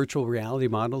your virtual reality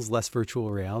models less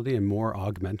virtual reality and more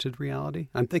augmented reality?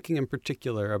 I'm thinking in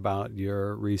particular about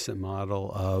your recent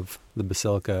model of the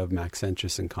Basilica of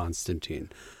Maxentius and Constantine,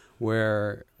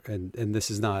 where, and this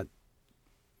has not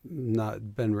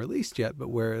been released yet, but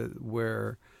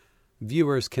where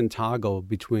viewers can toggle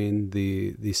between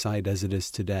the site as it is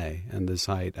today and the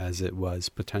site as it was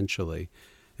potentially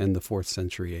in the 4th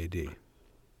century AD.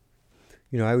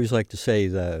 You know, I always like to say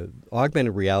the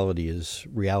augmented reality is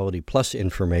reality plus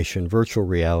information. Virtual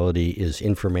reality is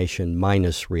information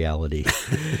minus reality.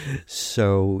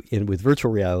 So with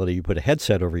virtual reality, you put a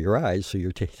headset over your eyes, so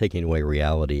you're taking away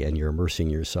reality and you're immersing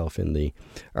yourself in the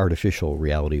artificial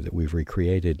reality that we've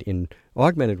recreated. In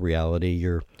augmented reality,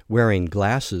 you're wearing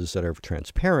glasses that are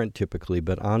transparent typically,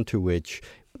 but onto which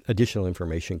additional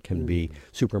information can be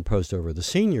superimposed over the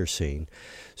scene you're seeing.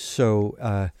 So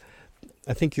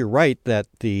I think you're right that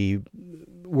the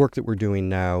work that we're doing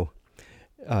now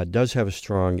does have a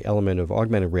strong element of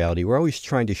augmented reality. We're always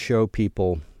trying to show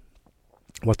people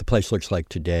what the place looks like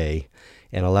today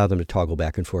and allow them to toggle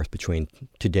back and forth between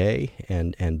today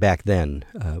and back then,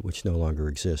 which no longer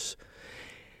exists.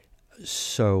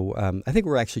 So I think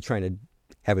we're actually trying to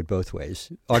have it both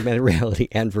ways, augmented reality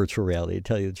and virtual reality, to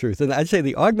tell you the truth. And I'd say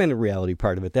the augmented reality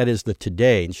part of it, that is the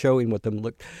today, and showing what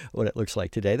it looks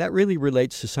like today, that really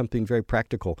relates to something very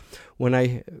practical.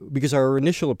 Because our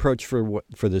initial approach for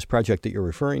this project that you're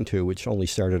referring to, which only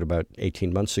started about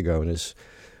 18 months ago and is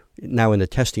now in the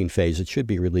testing phase, it should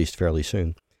be released fairly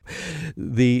soon.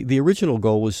 The original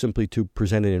goal was simply to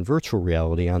present it in virtual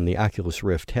reality on the Oculus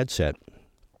Rift headset.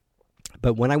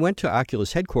 But when I went to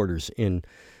Oculus headquarters in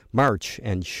March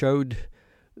and showed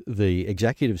the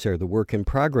executives there the work in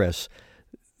progress,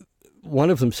 one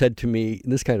of them said to me,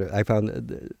 I found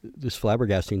this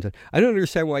flabbergasting, I don't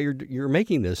understand why you're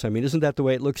making this. I mean, isn't that the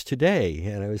way it looks today?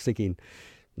 And I was thinking,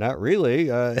 not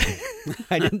really. I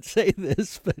didn't say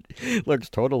this, but it looks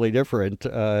totally different.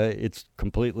 It's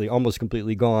almost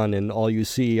completely gone, and all you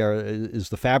see is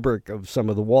the fabric of some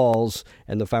of the walls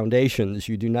and the foundations.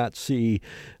 You do not see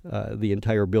the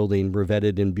entire building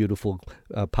revetted in beautiful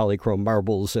polychrome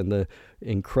marbles and the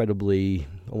incredibly,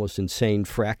 almost insane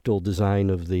fractal design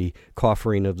of the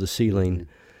coffering of the ceiling.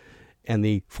 And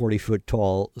the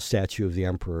 40-foot-tall statue of the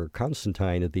Emperor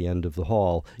Constantine at the end of the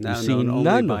hall. Now you see known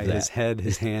none only by of that. His head,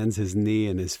 his hands, his knee,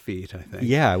 and his feet, I think.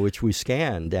 Yeah, which we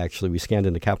scanned, actually. We scanned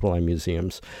in the Capitoline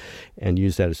Museums and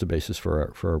used that as the basis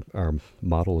for our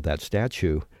model of that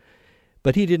statue.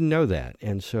 But he didn't know that.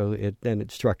 And so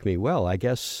it struck me, well, I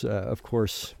guess, of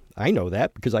course, I know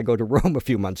that because I go to Rome a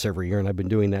few months every year, and I've been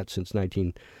doing that since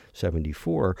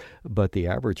 1974. But the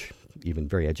average, even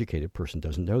very educated person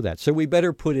doesn't know that. So we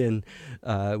better put in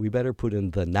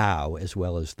the now as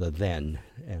well as the then,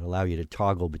 and allow you to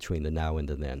toggle between the now and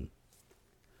the then.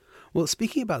 Well,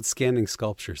 speaking about scanning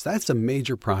sculptures, that's a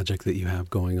major project that you have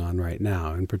going on right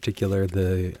now. In particular,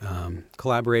 the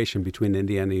collaboration between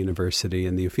Indiana University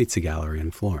and the Uffizi Gallery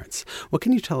in Florence. What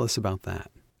can you tell us about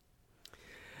that?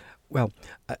 Well,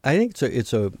 I think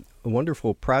it's a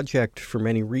wonderful project for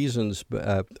many reasons.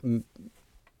 But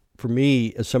for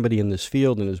me, as somebody in this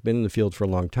field and has been in the field for a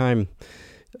long time,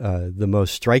 the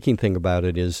most striking thing about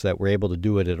it is that we're able to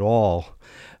do it at all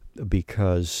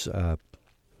because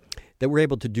that we're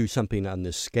able to do something on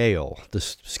this scale. The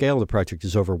scale of the project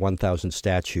is over 1,000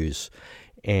 statues.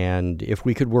 And if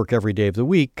we could work every day of the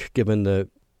week, given the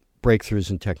breakthroughs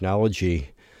in technology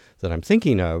that I'm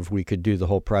thinking of, we could do the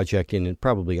whole project in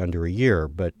probably under a year.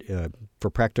 But for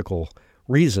practical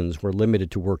reasons, we're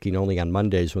limited to working only on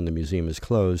Mondays when the museum is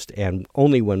closed, and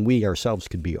only when we ourselves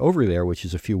could be over there, which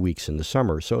is a few weeks in the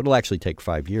summer. So it'll actually take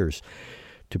 5 years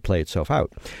to play itself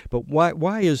out. But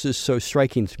why is this so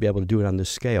striking to be able to do it on this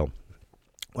scale?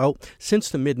 Well, since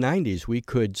the mid-'90s, we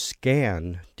could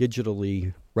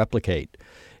digitally replicate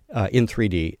in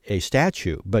 3D a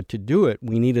statue. But to do it,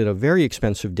 we needed a very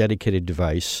expensive dedicated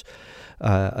device,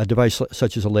 a device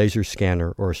such as a laser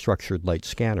scanner or a structured light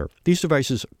scanner. These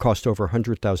devices cost over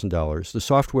 $100,000. The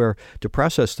software to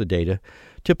process the data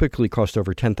typically cost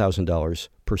over $10,000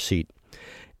 per seat.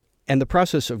 And the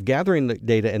process of gathering the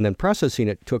data and then processing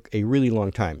it took a really long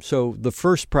time. So the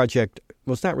first project,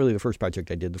 well, it's not really the first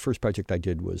project I did. The first project I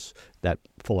did was that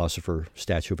philosopher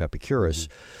statue of Epicurus.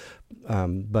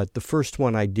 But the first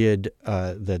one I did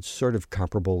that's sort of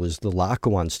comparable is the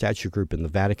Laocoon statue group in the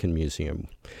Vatican Museum.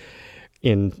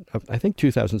 In, I think,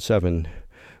 2007,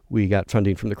 we got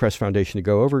funding from the Crest Foundation to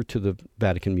go over to the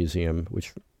Vatican Museum,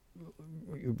 which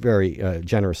very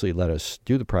generously let us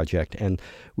do the project, and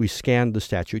we scanned the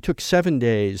statue. It took 7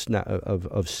 days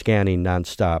of scanning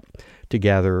nonstop to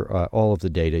gather all of the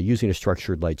data using a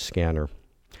structured light scanner.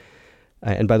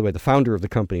 And by the way, the founder of the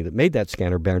company that made that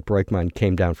scanner, Bernd Breukmann,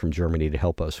 came down from Germany to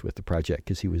help us with the project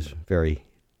because he was very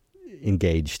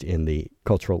engaged in the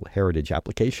cultural heritage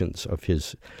applications of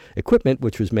his equipment,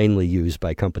 which was mainly used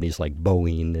by companies like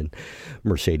Boeing and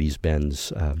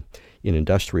Mercedes-Benz in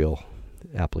industrial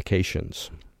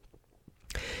applications.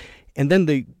 And then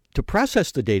to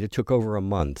process the data took over a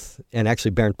month, and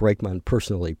actually Bernd Breukmann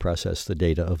personally processed the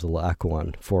data of the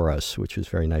Laocoon for us, which was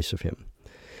very nice of him.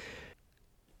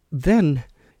 Then,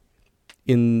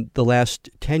 in the last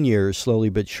 10 years, slowly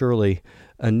but surely,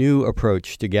 a new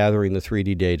approach to gathering the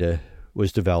 3D data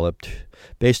was developed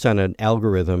based on an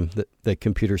algorithm that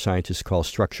computer scientists call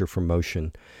structure from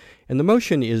motion. And the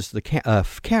motion is the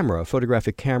camera, a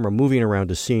photographic camera, moving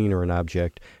around a scene or an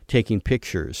object, taking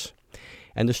pictures.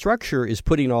 And the structure is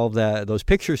putting all of those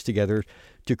pictures together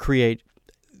to create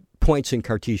points in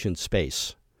Cartesian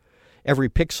space. Every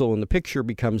pixel in the picture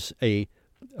becomes a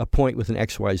point with an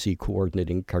XYZ coordinate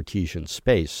in Cartesian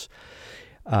space.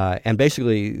 And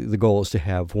basically, the goal is to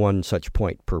have one such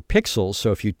point per pixel.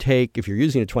 So if you're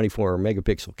using a 24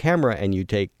 megapixel camera and you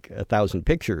take 1,000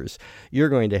 pictures, you're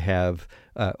going to have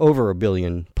over 1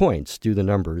 billion points. Do the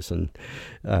numbers, and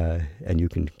you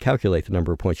can calculate the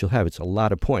number of points you'll have. It's a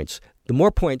lot of points. The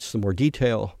more points, the more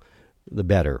detail, the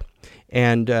better.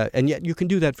 And yet you can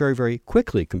do that very, very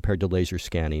quickly compared to laser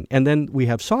scanning. And then we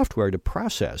have software to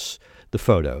process the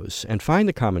photos and find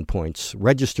the common points,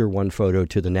 register one photo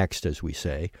to the next, as we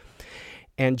say,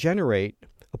 and generate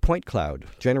a point cloud,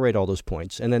 generate all those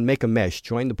points, and then make a mesh,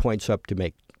 join the points up to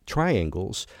make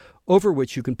triangles over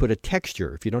which you can put a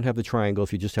texture. If you don't have the triangle,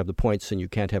 if you just have the points, then you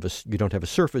don't have a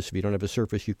surface. If you don't have a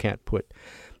surface, you can't put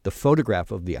the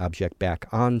photograph of the object back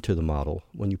onto the model.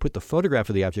 When you put the photograph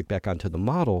of the object back onto the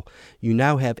model, you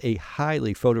now have a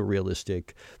highly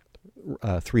photorealistic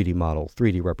 3D model,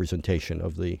 3D representation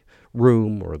of the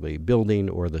room or the building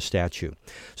or the statue.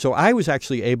 So I was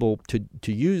actually able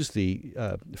to use the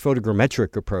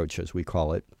photogrammetric approach, as we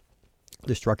call it,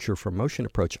 the structure from motion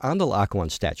approach, on the Laocoon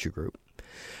statue group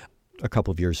a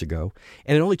couple of years ago,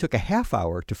 and it only took a half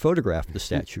hour to photograph the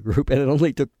statue group, and it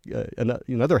only took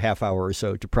another half hour or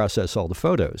so to process all the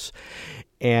photos.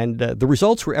 And the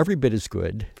results were every bit as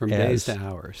good. From days to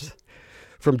hours.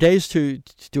 From days to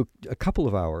a couple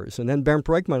of hours. And then Bernd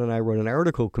Breukmann and I wrote an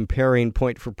article comparing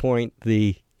point for point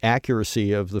the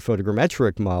accuracy of the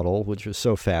photogrammetric model, which was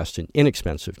so fast and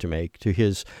inexpensive to make, to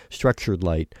his structured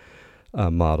light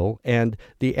model. And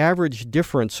the average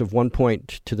difference of one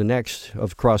point to the next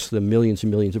across the millions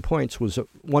and millions of points was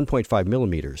 1.5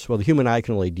 millimeters. Well, the human eye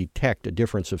can only detect a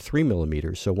difference of 3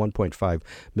 millimeters, so 1.5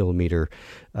 millimeter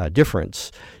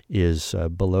difference is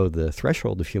below the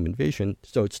threshold of human vision,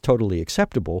 so it's totally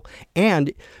acceptable.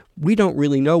 And we don't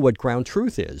really know what ground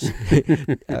truth is.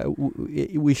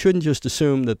 We shouldn't just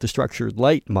assume that the structured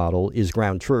light model is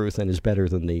ground truth and is better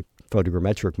than the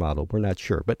photogrammetric model. We're not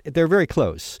sure, but they're very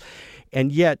close.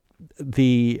 And yet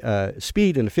the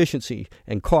speed and efficiency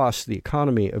and cost, the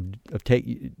economy of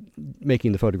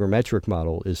making the photogrammetric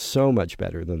model is so much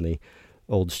better than the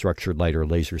old structured light or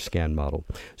laser scan model.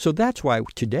 So that's why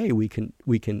today we can,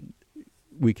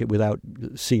 without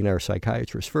seeing our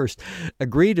psychiatrist first,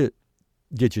 agree to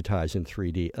digitize in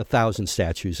 3D 1,000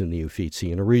 statues in the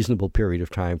Uffizi in a reasonable period of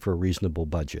time for a reasonable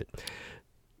budget.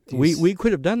 We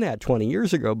could have done that 20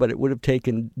 years ago, but it would have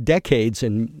taken decades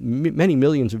and many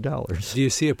millions of dollars. Do you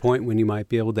see a point when you might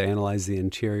be able to analyze the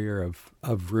interior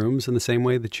of rooms in the same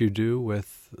way that you do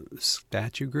with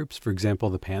statue groups? For example,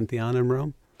 the Pantheon in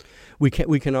Rome? We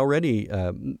can already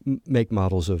make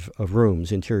models of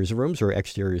rooms, interiors of rooms or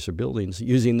exteriors of buildings,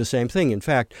 using the same thing. In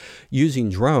fact, using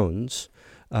drones,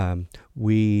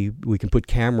 we can put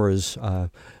cameras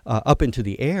up into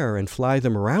the air and fly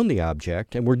them around the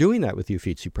object, and we're doing that with the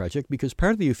Uffizi project because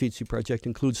part of the Uffizi project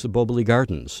includes the Boboli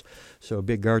Gardens, so a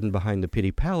big garden behind the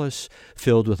Pitti Palace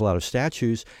filled with a lot of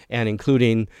statues, and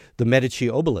including the Medici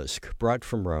obelisk brought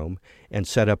from Rome and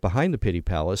set up behind the Pitti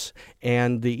Palace.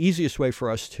 And the easiest way for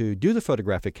us to do the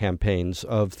photographic campaigns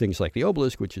of things like the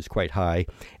obelisk, which is quite high,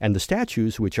 and the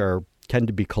statues, which tend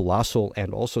to be colossal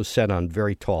and also set on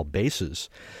very tall bases,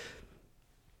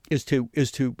 is to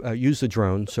use the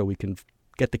drone so we can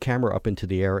get the camera up into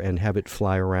the air and have it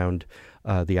fly around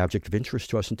the object of interest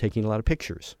to us and taking a lot of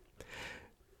pictures.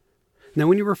 Now,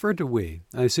 when you refer to we,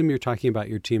 I assume you're talking about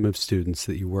your team of students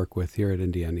that you work with here at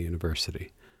Indiana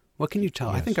University. What can you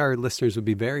tell? Yes. I think our listeners would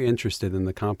be very interested in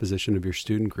the composition of your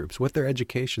student groups, what their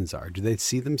educations are. Do they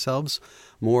see themselves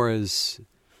more as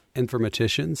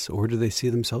informaticians, or do they see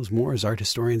themselves more as art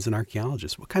historians and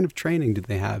archaeologists? What kind of training do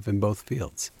they have in both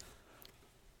fields?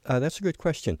 That's a good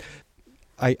question.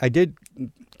 I did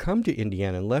come to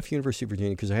Indiana and left University of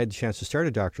Virginia because I had the chance to start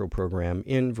a doctoral program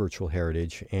in virtual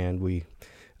heritage, and we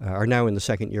are now in the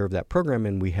second year of that program,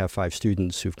 and we have 5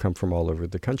 students who've come from all over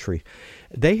the country.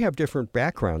 They have different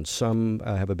backgrounds. Some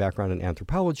have a background in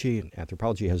anthropology, and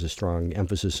anthropology has a strong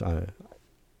emphasis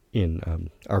in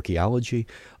archaeology.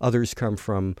 Others come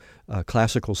from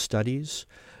classical studies.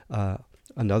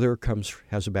 Another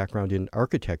has a background in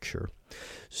architecture.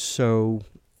 So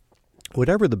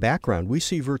whatever the background, we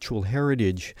see virtual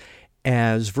heritage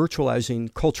as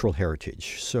virtualizing cultural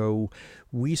heritage. So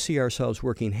we see ourselves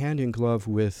working hand in glove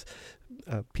with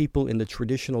people in the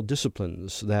traditional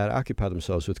disciplines that occupy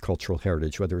themselves with cultural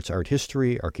heritage, whether it's art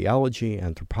history, archaeology,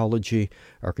 anthropology,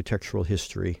 architectural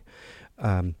history.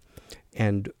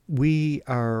 And we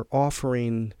are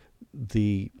offering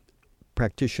the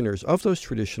practitioners of those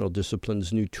traditional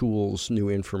disciplines new tools, new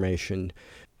information,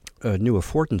 new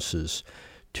affordances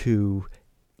to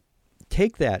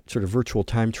take that sort of virtual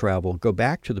time travel, go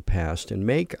back to the past and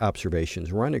make observations,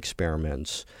 run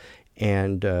experiments,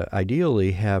 and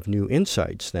ideally have new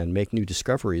insights, then make new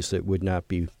discoveries that would not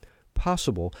be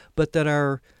possible, but that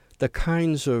are the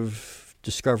kinds of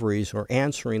discoveries or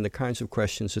answering the kinds of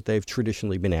questions that they've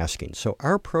traditionally been asking. So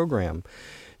our program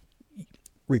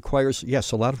requires,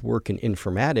 yes, a lot of work in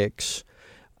informatics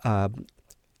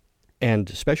and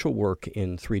special work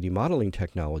in 3D modeling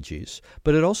technologies,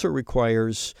 but it also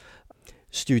requires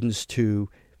students to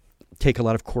take a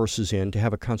lot of courses to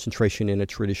have a concentration in a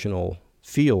traditional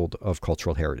field of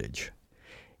cultural heritage.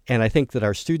 And I think that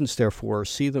our students, therefore,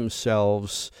 see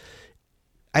themselves,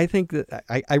 I think that,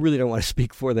 I really don't want to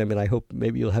speak for them, and I hope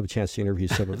maybe you'll have a chance to interview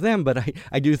some of them, but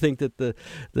I do think that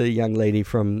the young lady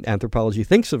from anthropology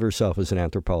thinks of herself as an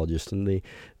anthropologist, and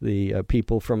the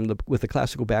people with the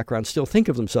classical background still think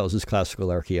of themselves as classical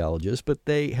archaeologists, but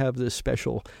they have this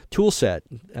special tool set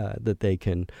that they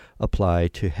can apply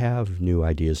to have new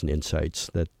ideas and insights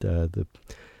that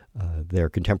their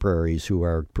contemporaries who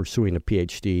are pursuing a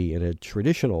PhD in a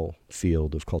traditional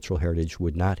field of cultural heritage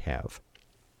would not have.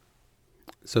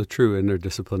 So true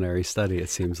interdisciplinary study, it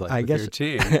seems like, with your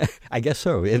team. I guess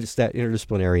so. It's that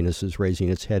interdisciplinariness is raising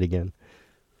its head again.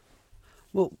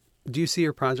 Well, do you see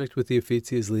your project with the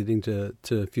Uffizi as leading to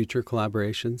future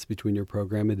collaborations between your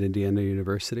program at Indiana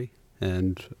University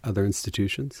and other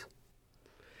institutions?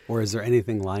 Or is there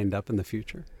anything lined up in the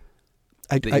future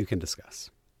that you can discuss?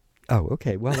 Oh,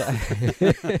 okay. Well,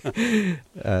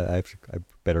 I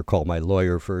better call my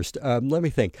lawyer first. Let me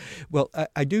think. Well,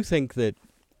 I do think that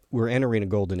we're entering a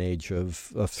golden age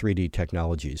of 3D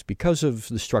technologies. Because of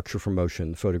the structure for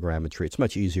motion, photogrammetry, it's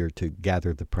much easier to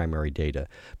gather the primary data.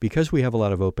 Because we have a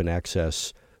lot of open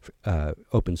access,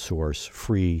 open source,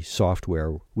 free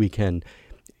software, we can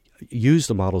use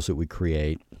the models that we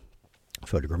create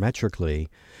photogrammetrically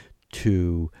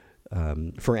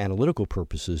for analytical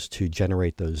purposes to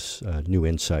generate those new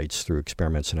insights through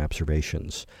experiments and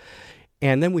observations.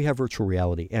 And then we have virtual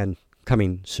reality, and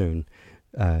coming soon,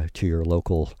 to your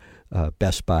local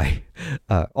Best Buy,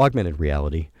 augmented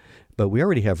reality. But we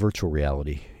already have virtual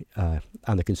reality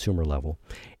on the consumer level.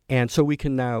 And so we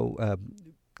can now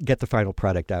get the final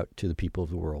product out to the people of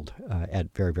the world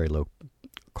at very, very low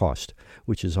cost,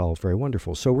 which is all very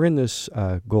wonderful. So we're in this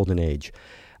golden age.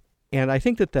 And I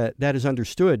think that is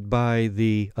understood by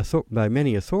by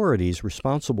many authorities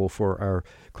responsible for our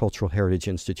cultural heritage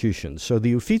institutions. So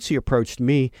the Uffizi approached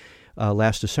me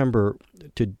last December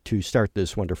to start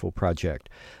this wonderful project.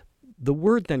 The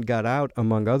word then got out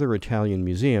among other Italian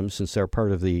museums, since they're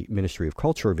part of the Ministry of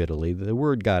Culture of Italy. The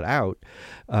word got out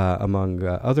among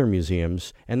other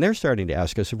museums, and they're starting to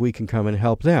ask us if we can come and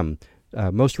help them.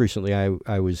 Most recently,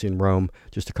 I was in Rome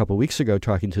just a couple of weeks ago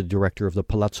talking to the director of the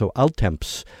Palazzo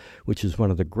Altemps, which is one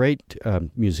of the great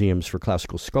museums for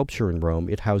classical sculpture in Rome.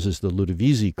 It houses the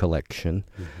Ludovisi collection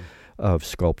of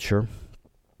sculpture.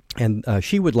 And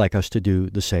she would like us to do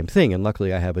the same thing. And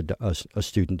luckily, I have a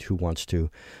student who wants to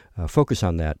focus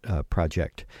on that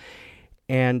project.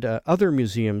 And other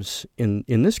museums in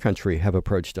this country have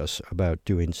approached us about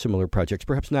doing similar projects,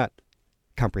 perhaps not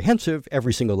comprehensive,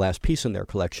 every single last piece in their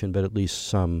collection, but at least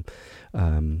some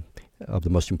of the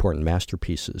most important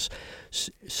masterpieces.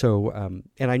 So,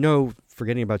 and I know,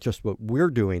 forgetting about just what we're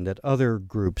doing, that other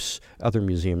groups, other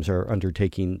museums are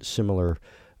undertaking similar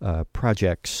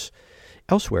projects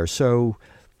elsewhere. So,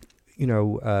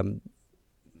 the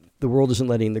world isn't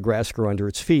letting the grass grow under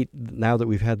its feet. Now that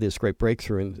we've had this great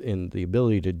breakthrough in the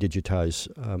ability to digitize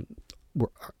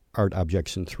art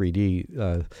objects in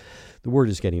 3D, the word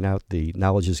is getting out, the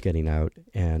knowledge is getting out,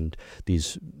 and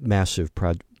these massive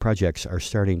projects are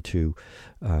starting to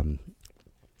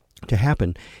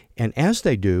happen. And as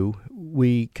they do,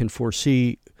 we can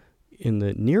foresee in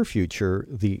the near future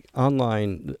the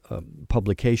online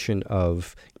publication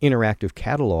of interactive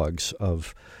catalogs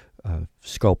of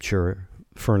sculpture,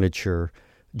 furniture,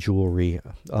 jewelry,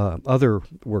 other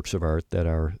works of art that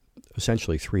are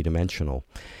essentially three-dimensional.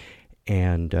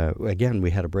 And again,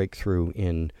 we had a breakthrough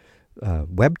in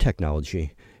web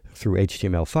technology through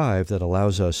HTML5 that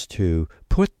allows us to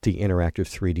put the interactive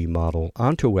 3D model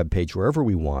onto a web page wherever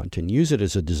we want and use it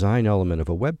as a design element of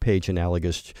a web page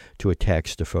analogous to a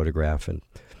text, a photograph, and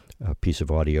a piece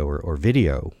of audio or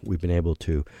video. We've been able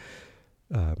to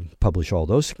publish all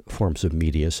those forms of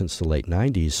media since the late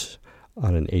 90s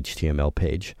on an HTML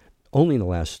page. Only in the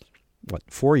last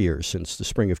 4 years, since the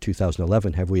spring of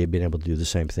 2011, have we been able to do the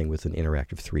same thing with an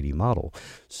interactive 3D model.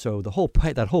 So the whole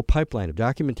that whole pipeline of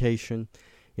documentation,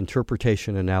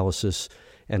 interpretation, analysis,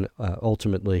 and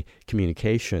ultimately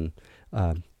communication,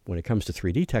 when it comes to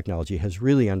 3D technology, has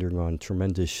really undergone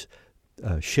tremendous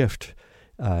shift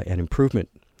and improvement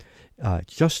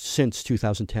just since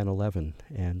 2010-11.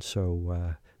 And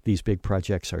so these big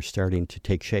projects are starting to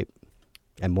take shape,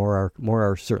 and more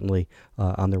are certainly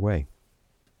on their way.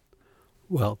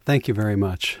 Well, thank you very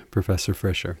much, Professor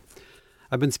Fisher.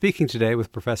 I've been speaking today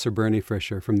with Professor Bernie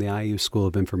Fisher from the IU School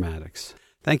of Informatics.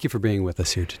 Thank you for being with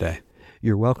us here today.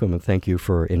 You're welcome, and thank you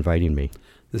for inviting me.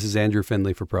 This is Andrew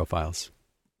Findlay for Profiles.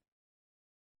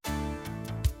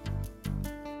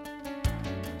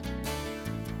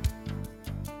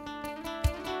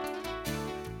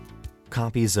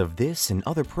 Copies of this and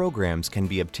other programs can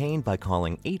be obtained by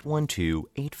calling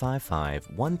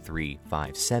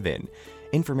 812-855-1357.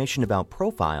 Information about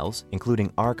Profiles,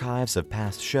 including archives of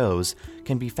past shows,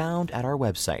 can be found at our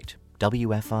website,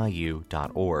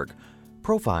 wfiu.org.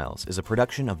 Profiles is a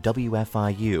production of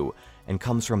WFIU and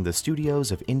comes from the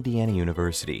studios of Indiana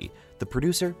University. The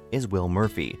producer is Will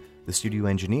Murphy. The studio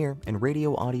engineer and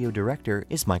radio audio director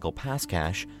is Michael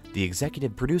Paskash. The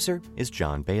executive producer is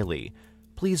John Bailey.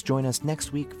 Please join us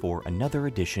next week for another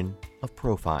edition of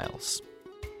Profiles.